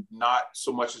 if they're not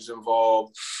so much as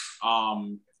involved,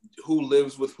 who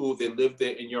lives with who, if they live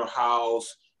there in your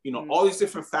house, you know, all these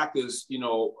different factors, you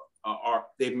know,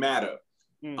 they matter.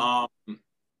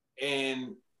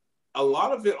 And a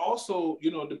lot of it also,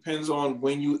 you know, depends on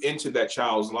when you enter that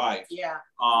child's life. Yeah.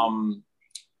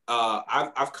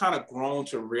 I've kind of grown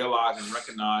to realize and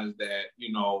recognize that,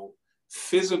 you know,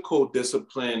 physical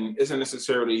discipline isn't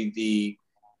necessarily the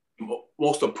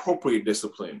most appropriate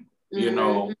discipline. You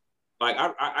know, like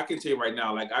I can tell you right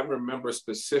now, like I remember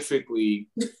specifically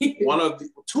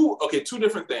two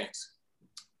different things.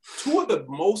 Two of the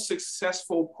most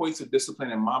successful points of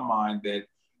discipline in my mind that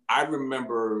I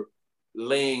remember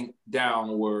laying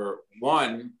down were,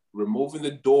 one, removing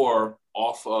the door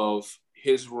off of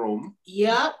his room.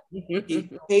 Yep. He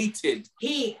hated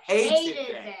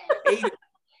that.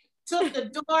 Took the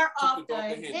door off the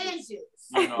hinges.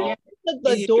 You know, took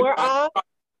the door off.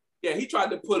 He tried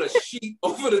to put a sheet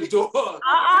over the door.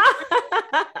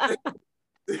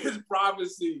 His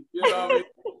privacy, you know what I mean?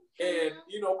 And,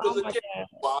 you know, because again,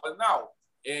 wilding out.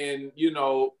 And, you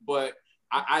know, but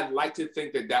I'd like to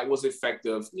think that was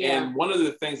effective. Yeah. And one of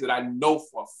the things that I know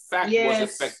for a fact was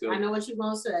effective. I know what you're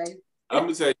going to say. I'm going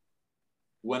to say,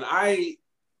 when I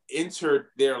entered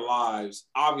their lives,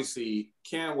 obviously,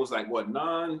 Cam was like, what,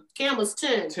 9? Cam was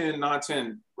 10.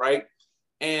 10, right?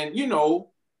 And, you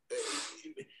know,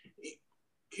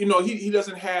 he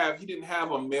didn't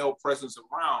have a male presence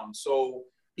around. So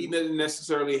he didn't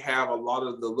necessarily have a lot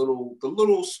of the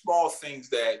little small things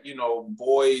that, you know,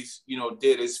 boys, you know,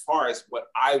 did, as far as what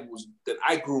I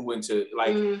grew into.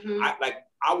 Like,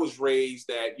 I was raised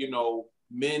that, you know,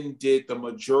 men did the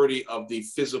majority of the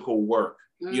physical work,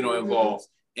 you know, involved.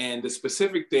 And the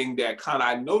specific thing that kind of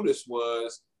I noticed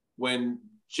was when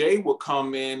Jay would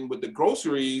come in with the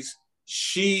groceries,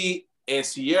 she and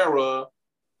Sierra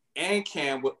and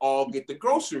Cam would all get the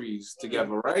groceries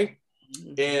together, right?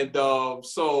 And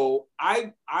so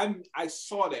I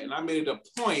saw that, and I made it a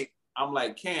point. I'm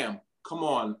like, Cam, come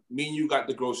on, me and you got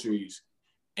the groceries.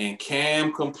 And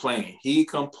Cam complained. He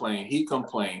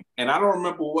complained. And I don't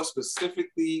remember what specific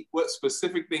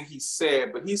thing he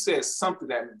said, but he said something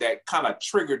that kind of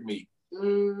triggered me.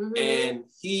 And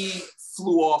he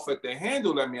flew off at the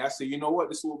handle at me. I said, you know what?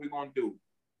 This is what we're going to do.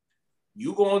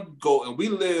 you gonna go, and we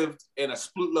lived in a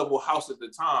split level house at the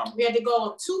time. We had to go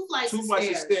up two flights of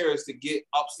stairs to get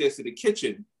upstairs to the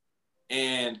kitchen.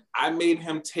 And I made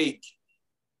him take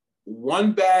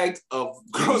one bag of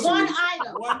groceries. One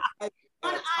item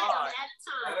at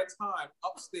a time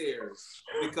upstairs,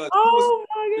 because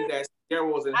there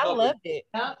was I loved it.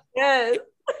 Yep. Yes.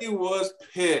 He was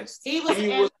pissed. He was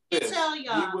pissed. Tell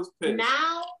y'all, he was pissed.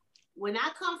 Now, when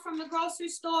I come from the grocery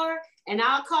store and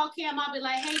I'll call Cam, I'll be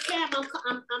like, "Hey Cam,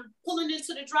 I'm pulling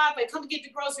into the driveway. Come get the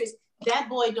groceries." That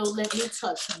boy don't let me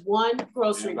touch one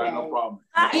grocery bag. No problem.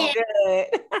 That's good.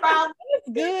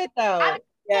 It's good though.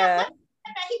 Yeah.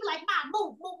 He be like, "Mom,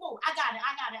 move. I got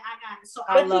it." So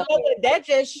I love it. That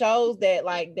just shows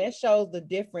that shows the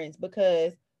difference,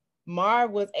 because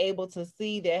Marv was able to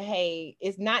see that, hey,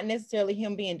 it's not necessarily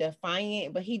him being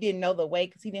defiant, but he didn't know the way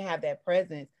because he didn't have that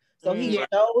presence. So he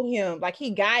showed him, like he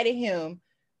guided him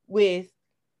with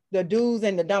the do's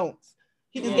and the don'ts.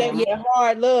 He just gave me a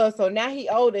hard love. So now he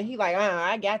older. He like,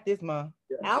 I got this, Mom.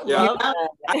 I love that.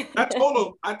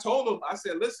 I told him, I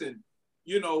said, listen,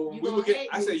 you know, when we would get,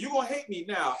 I said, you're gonna hate me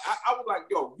now. I was like,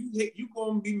 yo, you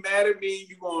gonna be mad at me,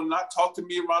 you gonna not talk to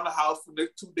me around the house for the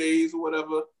next 2 days or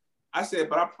whatever. I said,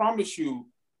 but I promise you,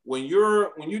 when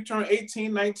you turn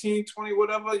 18, 19, 20,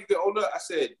 whatever, you get older, I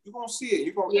said, you're gonna see it.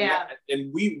 You're gonna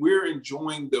and we're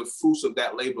enjoying the fruits of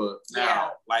that labor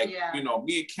now. You know,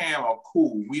 me and Cam are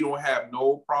cool. We don't have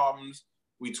no problems.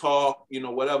 We talk, you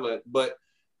know, whatever. But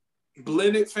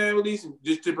blended families,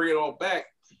 just to bring it all back,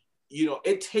 you know,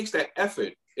 it takes that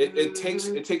effort. It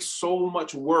takes so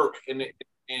much work, and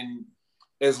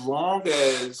as long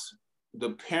as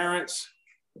the parents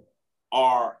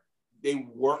they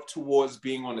work towards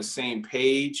being on the same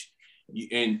page,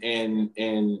 and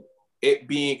it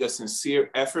being a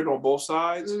sincere effort on both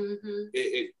sides,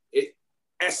 it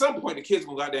at some point the kids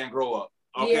gonna goddamn grow up.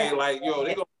 Okay,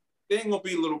 they ain't gonna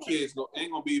be little kids. No, they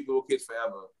ain't gonna be little kids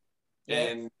forever.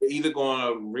 And they're either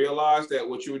gonna realize that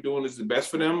what you were doing is the best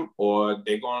for them, or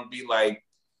they're gonna be like,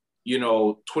 you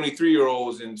know,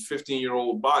 23-year-olds and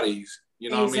 15-year-old bodies. You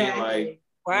know what I mean? Like,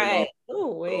 right. You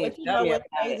know, but you know what's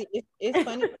crazy? It's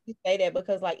funny you say that,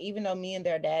 because like, even though me and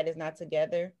their dad is not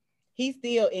together, he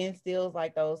still instills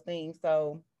like those things.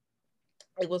 So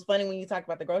it was funny when you talked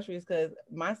about the groceries, because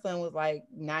my son was like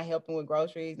not helping with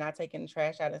groceries, not taking the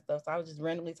trash out and stuff. So I was just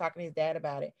randomly talking to his dad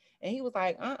about it. And he was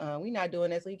like, we're not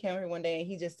doing this. So he came here one day and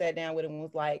he just sat down with him and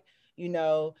was like, you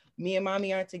know, me and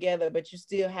mommy aren't together, but you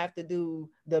still have to do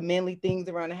the manly things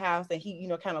around the house. And he, you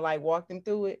know, kind of like walked him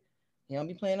through it. He don't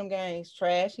be playing them games.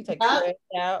 Trash, he take the trash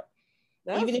out.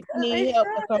 That's even if he need help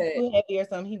with something too heavy or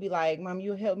something, he'd be like, Mom,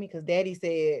 you'll help me because Daddy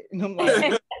said. And I'm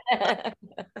like,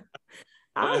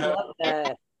 I love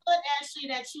that. Ashley,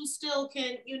 that you still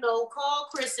can, you know, call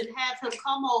Chris and have him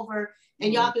come over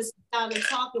and y'all can sit down and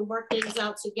talk and work things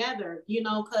out together, you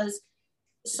know, because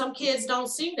some kids don't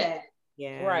see that.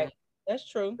 Yeah. Right. That's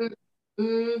true.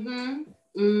 So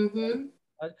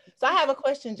I have a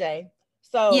question, Jay.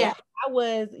 So how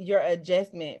was your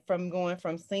adjustment from going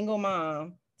from single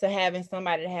mom to having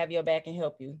somebody to have your back and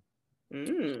help you?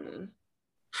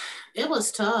 It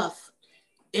was tough.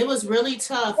 It was really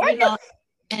tough, you know,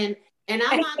 and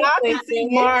I'm not see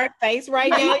Mark's face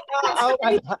right now. Oh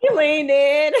my God. You leaned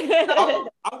in.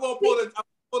 I'm gonna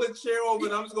pull the chair over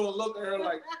and I'm just gonna look at her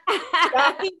like.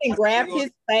 He can grab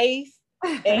his face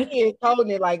and he is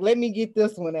holding it like, let me get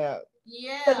this one out.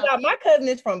 Yeah. Because my cousin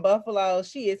is from Buffalo.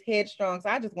 She is headstrong, so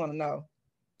I just want to know.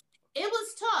 It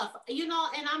was tough, you know,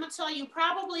 and I'm gonna tell you,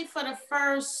 probably for the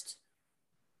first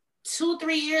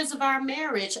 2-3 years of our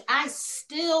marriage, I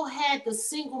still had the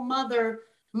single mother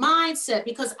mindset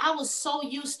because I was so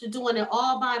used to doing it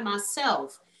all by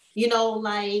myself. You know,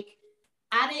 like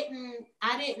I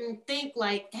didn't think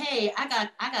like, hey, I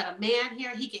got a man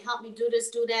here, he can help me do this,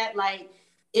 do that. Like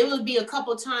it would be a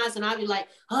couple of times and I'd be like,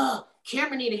 oh,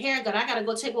 Cameron need a haircut. I gotta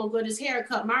go take one good his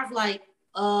haircut. Marv like,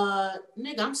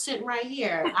 nigga, I'm sitting right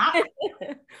here. I'm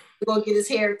gonna get his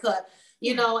haircut.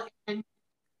 You know, and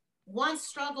one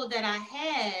struggle that I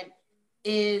had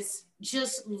is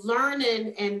just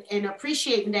learning and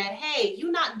appreciating that, hey,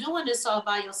 you're not doing this all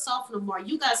by yourself no more.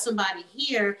 You got somebody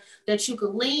here that you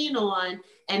can lean on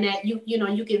and that you know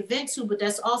you can vent to, but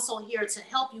that's also here to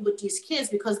help you with these kids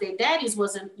because their daddies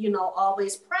wasn't, you know,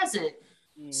 always present.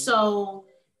 So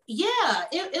yeah,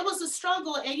 it was a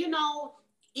struggle. And you know,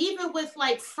 even with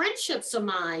like friendships of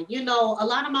mine, you know, a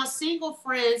lot of my single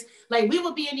friends, like we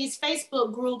would be in these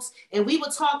Facebook groups and we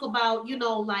would talk about, you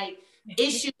know, like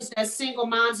issues that single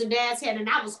moms and dads had. And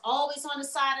I was always on the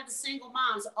side of the single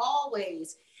moms,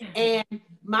 always. And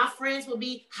my friends would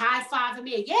be high-fiving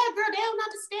me. Yeah, girl, they don't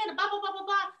understand it, blah, blah, blah, blah,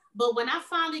 blah. But when I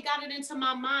finally got it into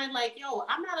my mind, like, yo,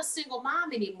 I'm not a single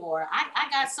mom anymore. I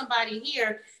got somebody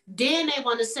here. Then they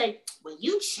want to say, well,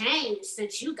 you changed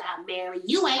since you got married.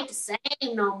 You ain't the same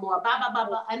no more, blah, blah, blah,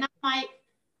 blah. And I'm like,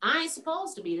 I ain't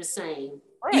supposed to be the same.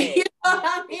 Right. You know what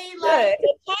I mean? Like,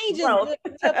 change is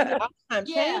good.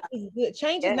 Change is good.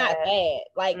 Change is not bad.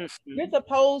 Like, you're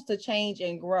supposed to change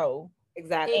and grow.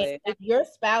 Exactly. If your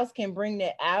spouse can bring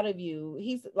that out of you,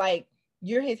 he's like,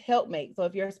 you're his helpmate. So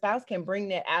if your spouse can bring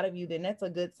that out of you, then that's a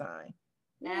good sign.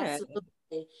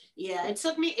 Absolutely. Yeah. It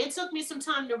took me some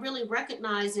time to really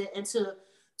recognize it and to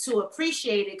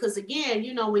appreciate it. Because again,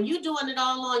 you know, when you're doing it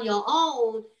all on your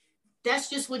own, that's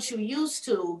just what you're used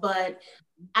to. But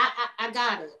I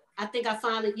got it. I think I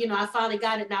finally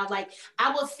got it now. Like,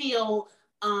 I would feel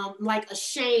like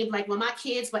ashamed, like when my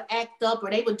kids would act up or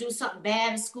they would do something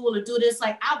bad in school or do this,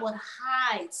 like I would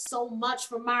hide so much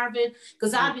from Marvin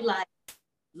because I'd be like,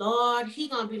 Lord, he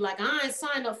gonna be like, I ain't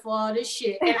signed up for all this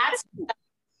shit. And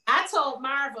I told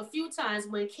Marv a few times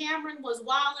when Cameron was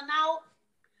wilding out,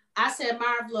 I said,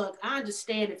 Marv, look, I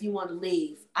understand if you want to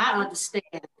leave. I understand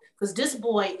because this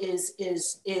boy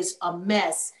is a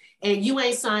mess and you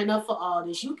ain't signed up for all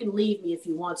this. You can leave me if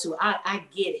you want to. I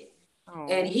get it. Oh.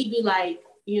 And he'd be like,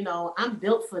 you know, I'm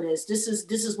built for this. This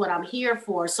is what I'm here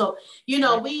for. So, you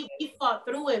know, we fought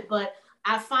through it, but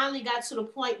I finally got to the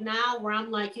point now where I'm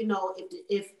like, you know,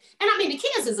 if and I mean, the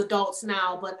kids is adults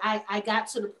now, but I got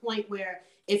to the point where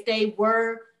if they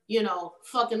were, you know,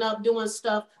 fucking up doing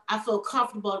stuff, I feel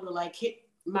comfortable to like, hey,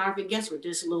 Marvin, guess what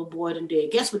this little boy done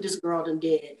did? Guess what this girl done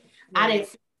did? Yeah. I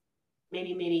didn't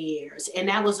many, many years. And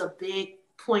that was a big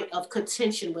point of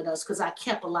contention with us because I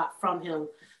kept a lot from him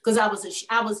because I was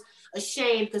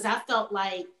ashamed because I felt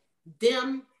like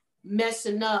them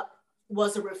messing up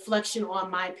was a reflection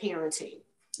on my parenting.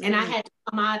 And I had to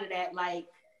come out of that like,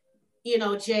 you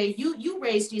know, Jay, you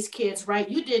raised these kids, right?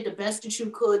 You did the best that you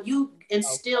could. You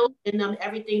instilled in them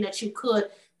everything that you could.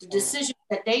 The decisions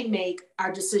that they make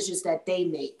are decisions that they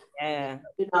make. Yeah.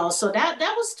 You know, so that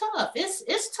was tough.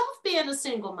 It's tough being a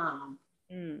single mom.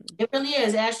 It really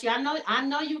is, Ashley. I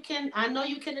know you can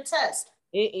attest.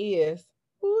 It is.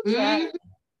 Ooh, it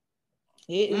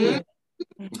is.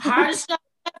 Hardest job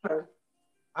ever.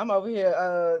 I'm over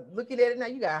here looking at it now.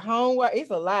 You got homework.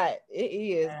 It's a lot. It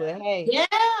is, but hey.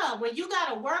 Yeah, when you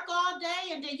gotta work all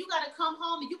day and then you gotta come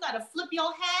home and you gotta flip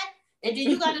your hat and then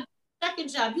you gotta do a second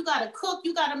job. You gotta cook.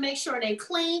 You gotta make sure they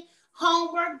clean.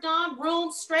 Homework done.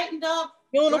 Room straightened up.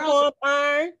 Uniform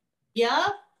iron. Yeah.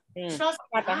 Trust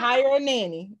me. Got to hire a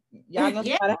nanny. Y'all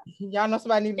know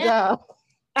somebody needs a job.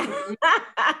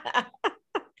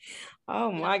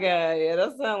 Oh my God. Yeah,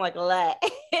 that sounds like a lot.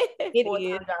 It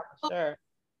is for sure.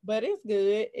 But it's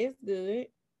good. It's good.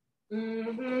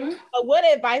 So what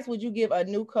advice would you give a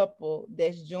new couple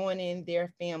that's joining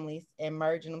their families and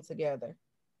merging them together?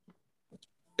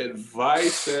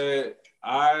 Advice that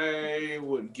I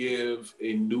would give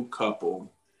a new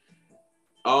couple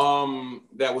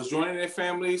that was joining their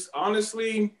families,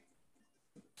 honestly,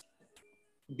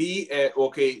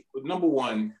 number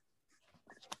one,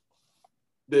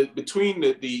 between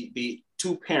the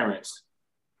two parents,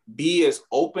 be as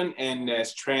open and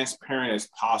as transparent as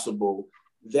possible.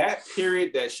 That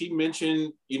period that she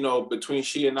mentioned, you know, between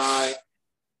she and I,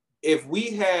 if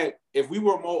we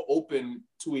were more open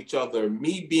to each other,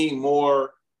 me being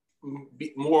more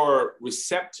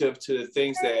receptive to the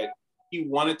things that he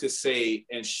wanted to say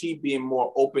and she being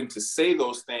more open to say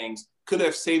those things could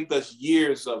have saved us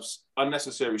years of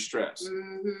unnecessary stress.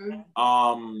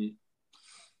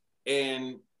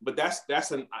 But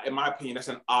that's in my opinion, that's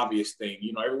an obvious thing.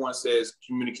 You know, everyone says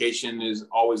communication is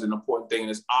always an important thing and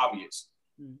it's obvious.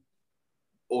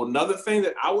 Or another thing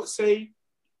that I would say,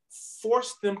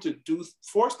 force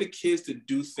the kids to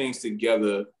do things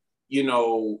together. You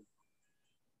know,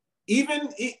 even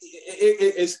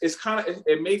it's kind of,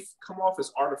 it may come off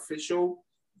as artificial,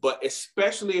 but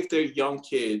especially if they're young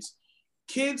kids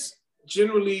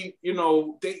generally, you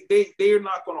know, they are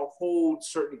not going to hold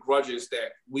certain grudges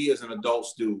that we as an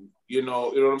adults do. You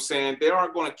know what I'm saying? They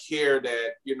aren't going to care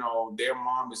that, you know, their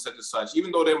mom is such and such,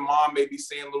 even though their mom may be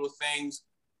saying little things.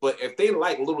 But if they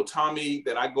like little Tommy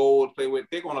that I go and play with,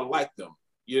 they're going to like them.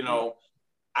 You know,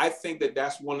 I think that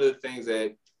that's one of the things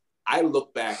that I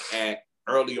look back at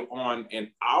earlier on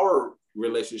in our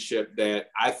relationship that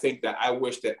I think that I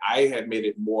wish that I had made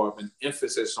it more of an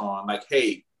emphasis on, like,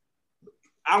 hey,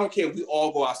 I don't care if we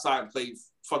all go outside and play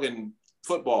fucking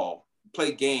football,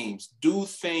 play games, do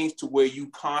things to where you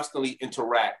constantly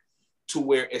interact, to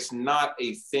where it's not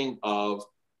a thing of,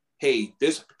 hey,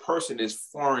 this person is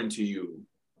foreign to you.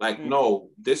 Like,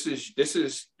 no, this is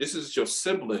your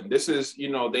sibling. This is, you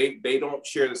know, they don't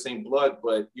share the same blood,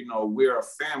 but, you know, we're a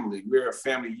family. We're a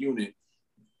family unit.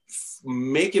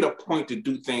 Make it a point to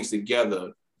do things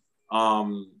together.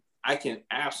 I can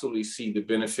absolutely see the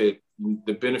benefits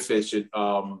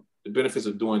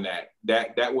of doing that.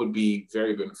 That would be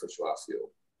very beneficial, I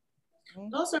feel.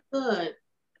 Those are good.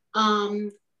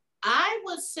 I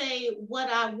would say what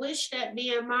I wish that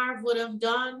me and Marv would have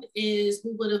done is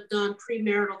we would have done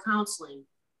premarital counseling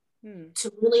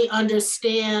to really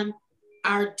understand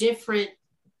our different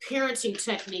parenting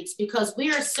techniques, because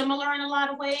we are similar in a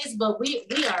lot of ways, but we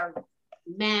are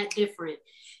mad different.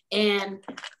 And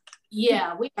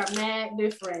yeah, we are mad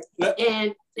different.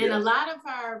 And a lot of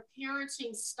our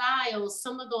parenting styles,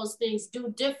 some of those things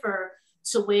do differ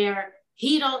to where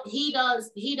he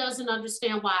doesn't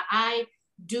understand why I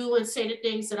do and say the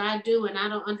things that I do, and I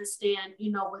don't understand,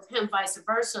 you know, with him, vice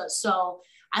versa. So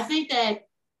I think that,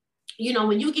 you know,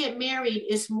 when you get married,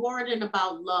 it's more than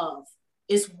about love.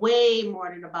 It's way more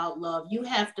than about love. You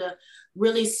have to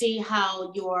really see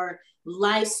how your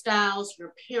lifestyles,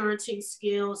 your parenting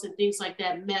skills and things like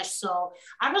that mesh. So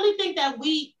I really think that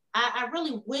I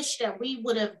really wish that we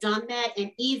would have done that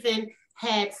and even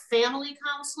had family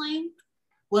counseling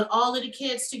with all of the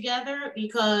kids together,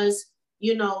 because,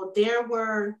 you know, there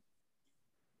were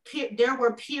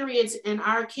periods in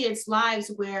our kids'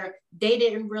 lives where they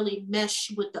didn't really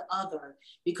mesh with the other,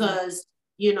 because,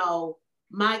 you know,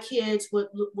 my kids would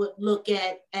look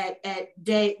at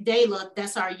Dayla,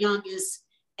 that's our youngest,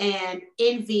 and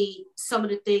envy some of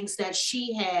the things that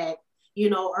she had, you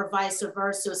know, or vice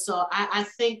versa. So I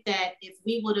think that if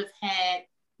we would have had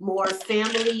more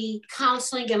family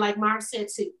counseling and, like Mark said,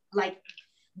 to like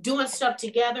doing stuff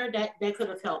together, that could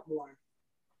have helped more.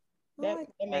 That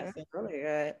makes sense. Really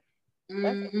good.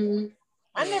 Mm-hmm.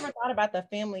 I never thought about the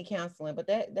family counseling, but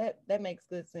that makes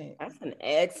good sense. That's an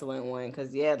excellent one, because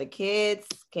the kids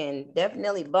can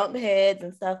definitely bump heads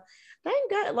and stuff.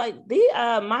 Thank God, like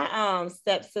my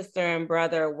stepsister and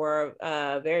brother were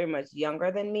very much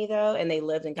younger than me though, and they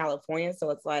lived in California, so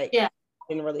it's like I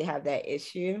didn't really have that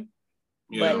issue.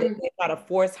 But they try to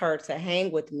force her to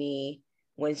hang with me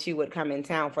when she would come in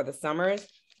town for the summers.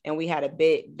 And we had a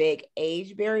big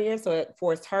age barrier, so it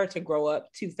forced her to grow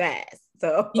up too fast.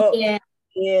 So I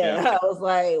was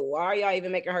like, why are y'all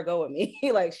even making her go with me?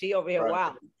 Like, she over here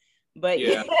wild. But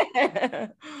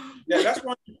that's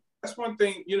one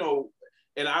thing, you know.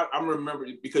 And I remember,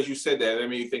 because you said that, I made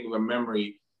me think of a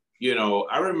memory. You know,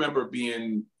 I remember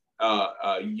being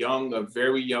a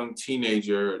very young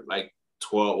teenager, like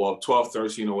 12,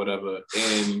 13 or whatever,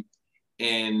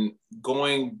 and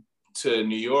going to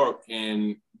New York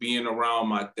and being around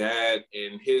my dad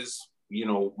and his, you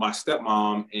know, my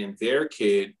stepmom and their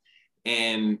kid,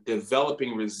 and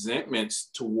developing resentments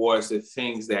towards the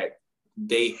things that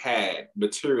they had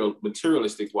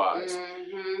materialistic wise.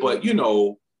 But, you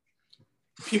know,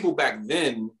 people back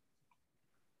then,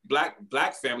 black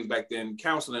families back then,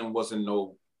 counseling wasn't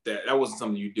that wasn't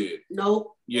something you did.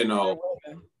 Nope. You know,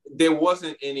 there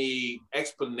wasn't any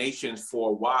explanations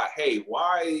for why are you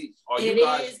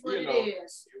guys, you know,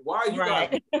 why are you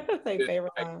guys,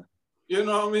 you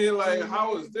know what I mean? Like,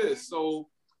 how is this? So,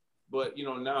 but, you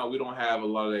know, now we don't have a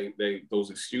lot of those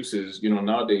excuses. You know,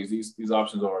 nowadays these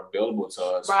options are available to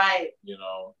us. Right. You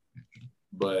know,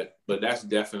 but that's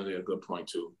definitely a good point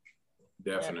too.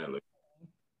 Definitely.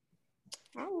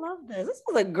 I love this. This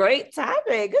was a great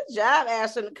topic. Good job,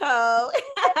 Ashley Nicole.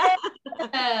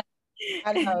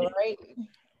 I know, right?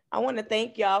 I want to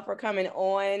thank y'all for coming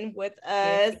on with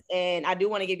us. And I do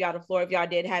want to give y'all the floor if y'all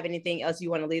did have anything else you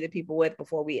want to leave the people with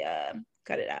before we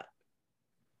cut it out.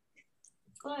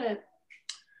 Go ahead.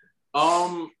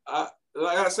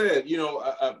 Like I said, you know,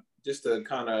 just to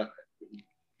kind of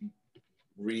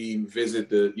revisit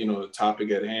the, you know, the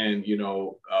topic at hand, you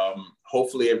know,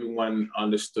 hopefully everyone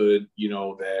understood, you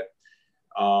know, that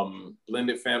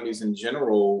blended families in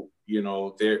general, you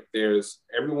know, there's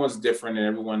everyone's different, and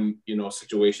everyone, you know,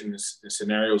 situations and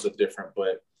scenarios are different,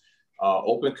 but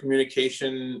open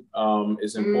communication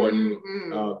is important,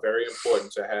 very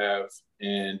important to have,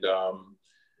 and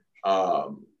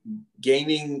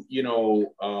gaining, you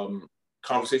know,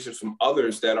 conversations from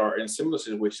others that are in similar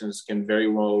situations can very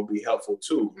well be helpful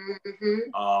too.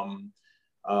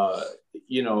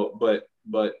 You know,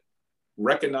 but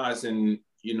recognizing,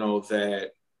 you know,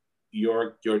 that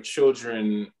your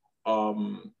children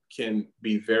can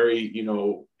be very, you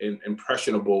know,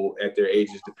 impressionable at their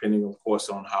ages, depending, of course,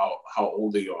 on how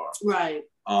old they are. Right.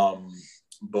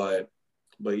 But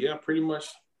yeah, pretty much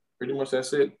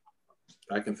that's it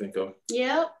I can think of.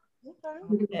 Yep.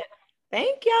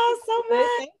 Thank y'all so much.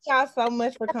 Thank y'all so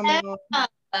much for coming on.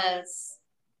 Yes.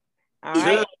 All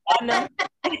right.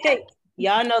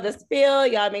 Y'all know the spiel.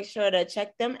 Y'all make sure to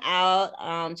check them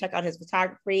out. Check out his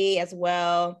photography as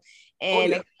well.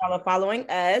 And make sure y'all are following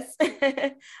us.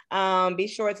 Be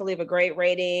sure to leave a great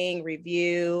rating,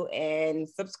 review, and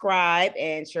subscribe,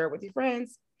 and share it with your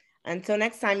friends. Until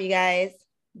next time, you guys.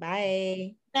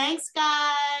 Bye. Thanks,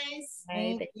 guys.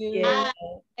 Bye. Thank you. Bye.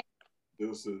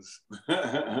 Deuces.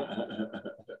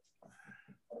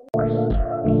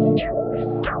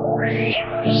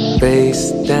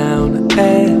 Face down,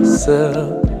 ass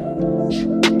up,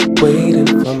 waiting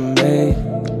for me.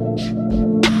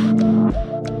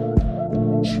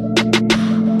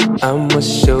 I'ma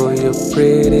show you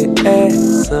pretty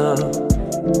ass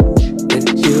that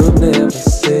you've never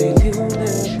seen.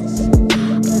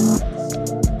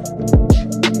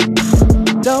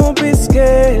 Don't be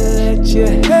scared, let your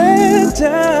head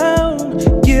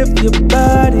down. Give your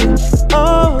body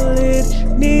all it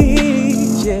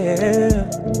needs, yeah.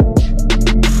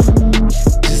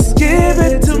 Just give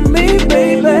it to me,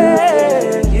 baby,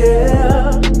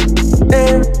 yeah.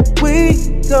 And we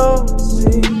gon'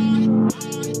 see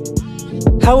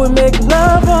how we make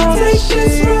love on the sheet. Take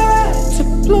this ride to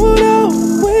Pluto,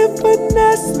 we're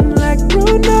finessing like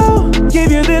Bruno.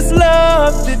 Give you this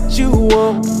love that you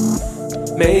want.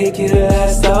 Make it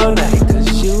last all night,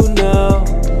 cause you know.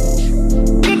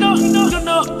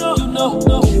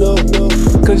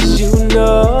 Cause you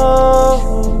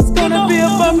know it's gonna be a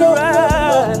bumpy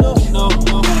ride.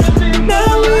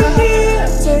 Now we're here,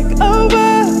 take over.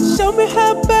 Show me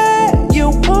how bad you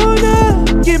wanna.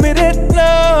 Give me that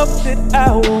love that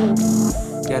I want.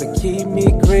 Gotta keep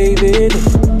me craving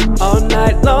it all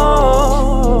night long.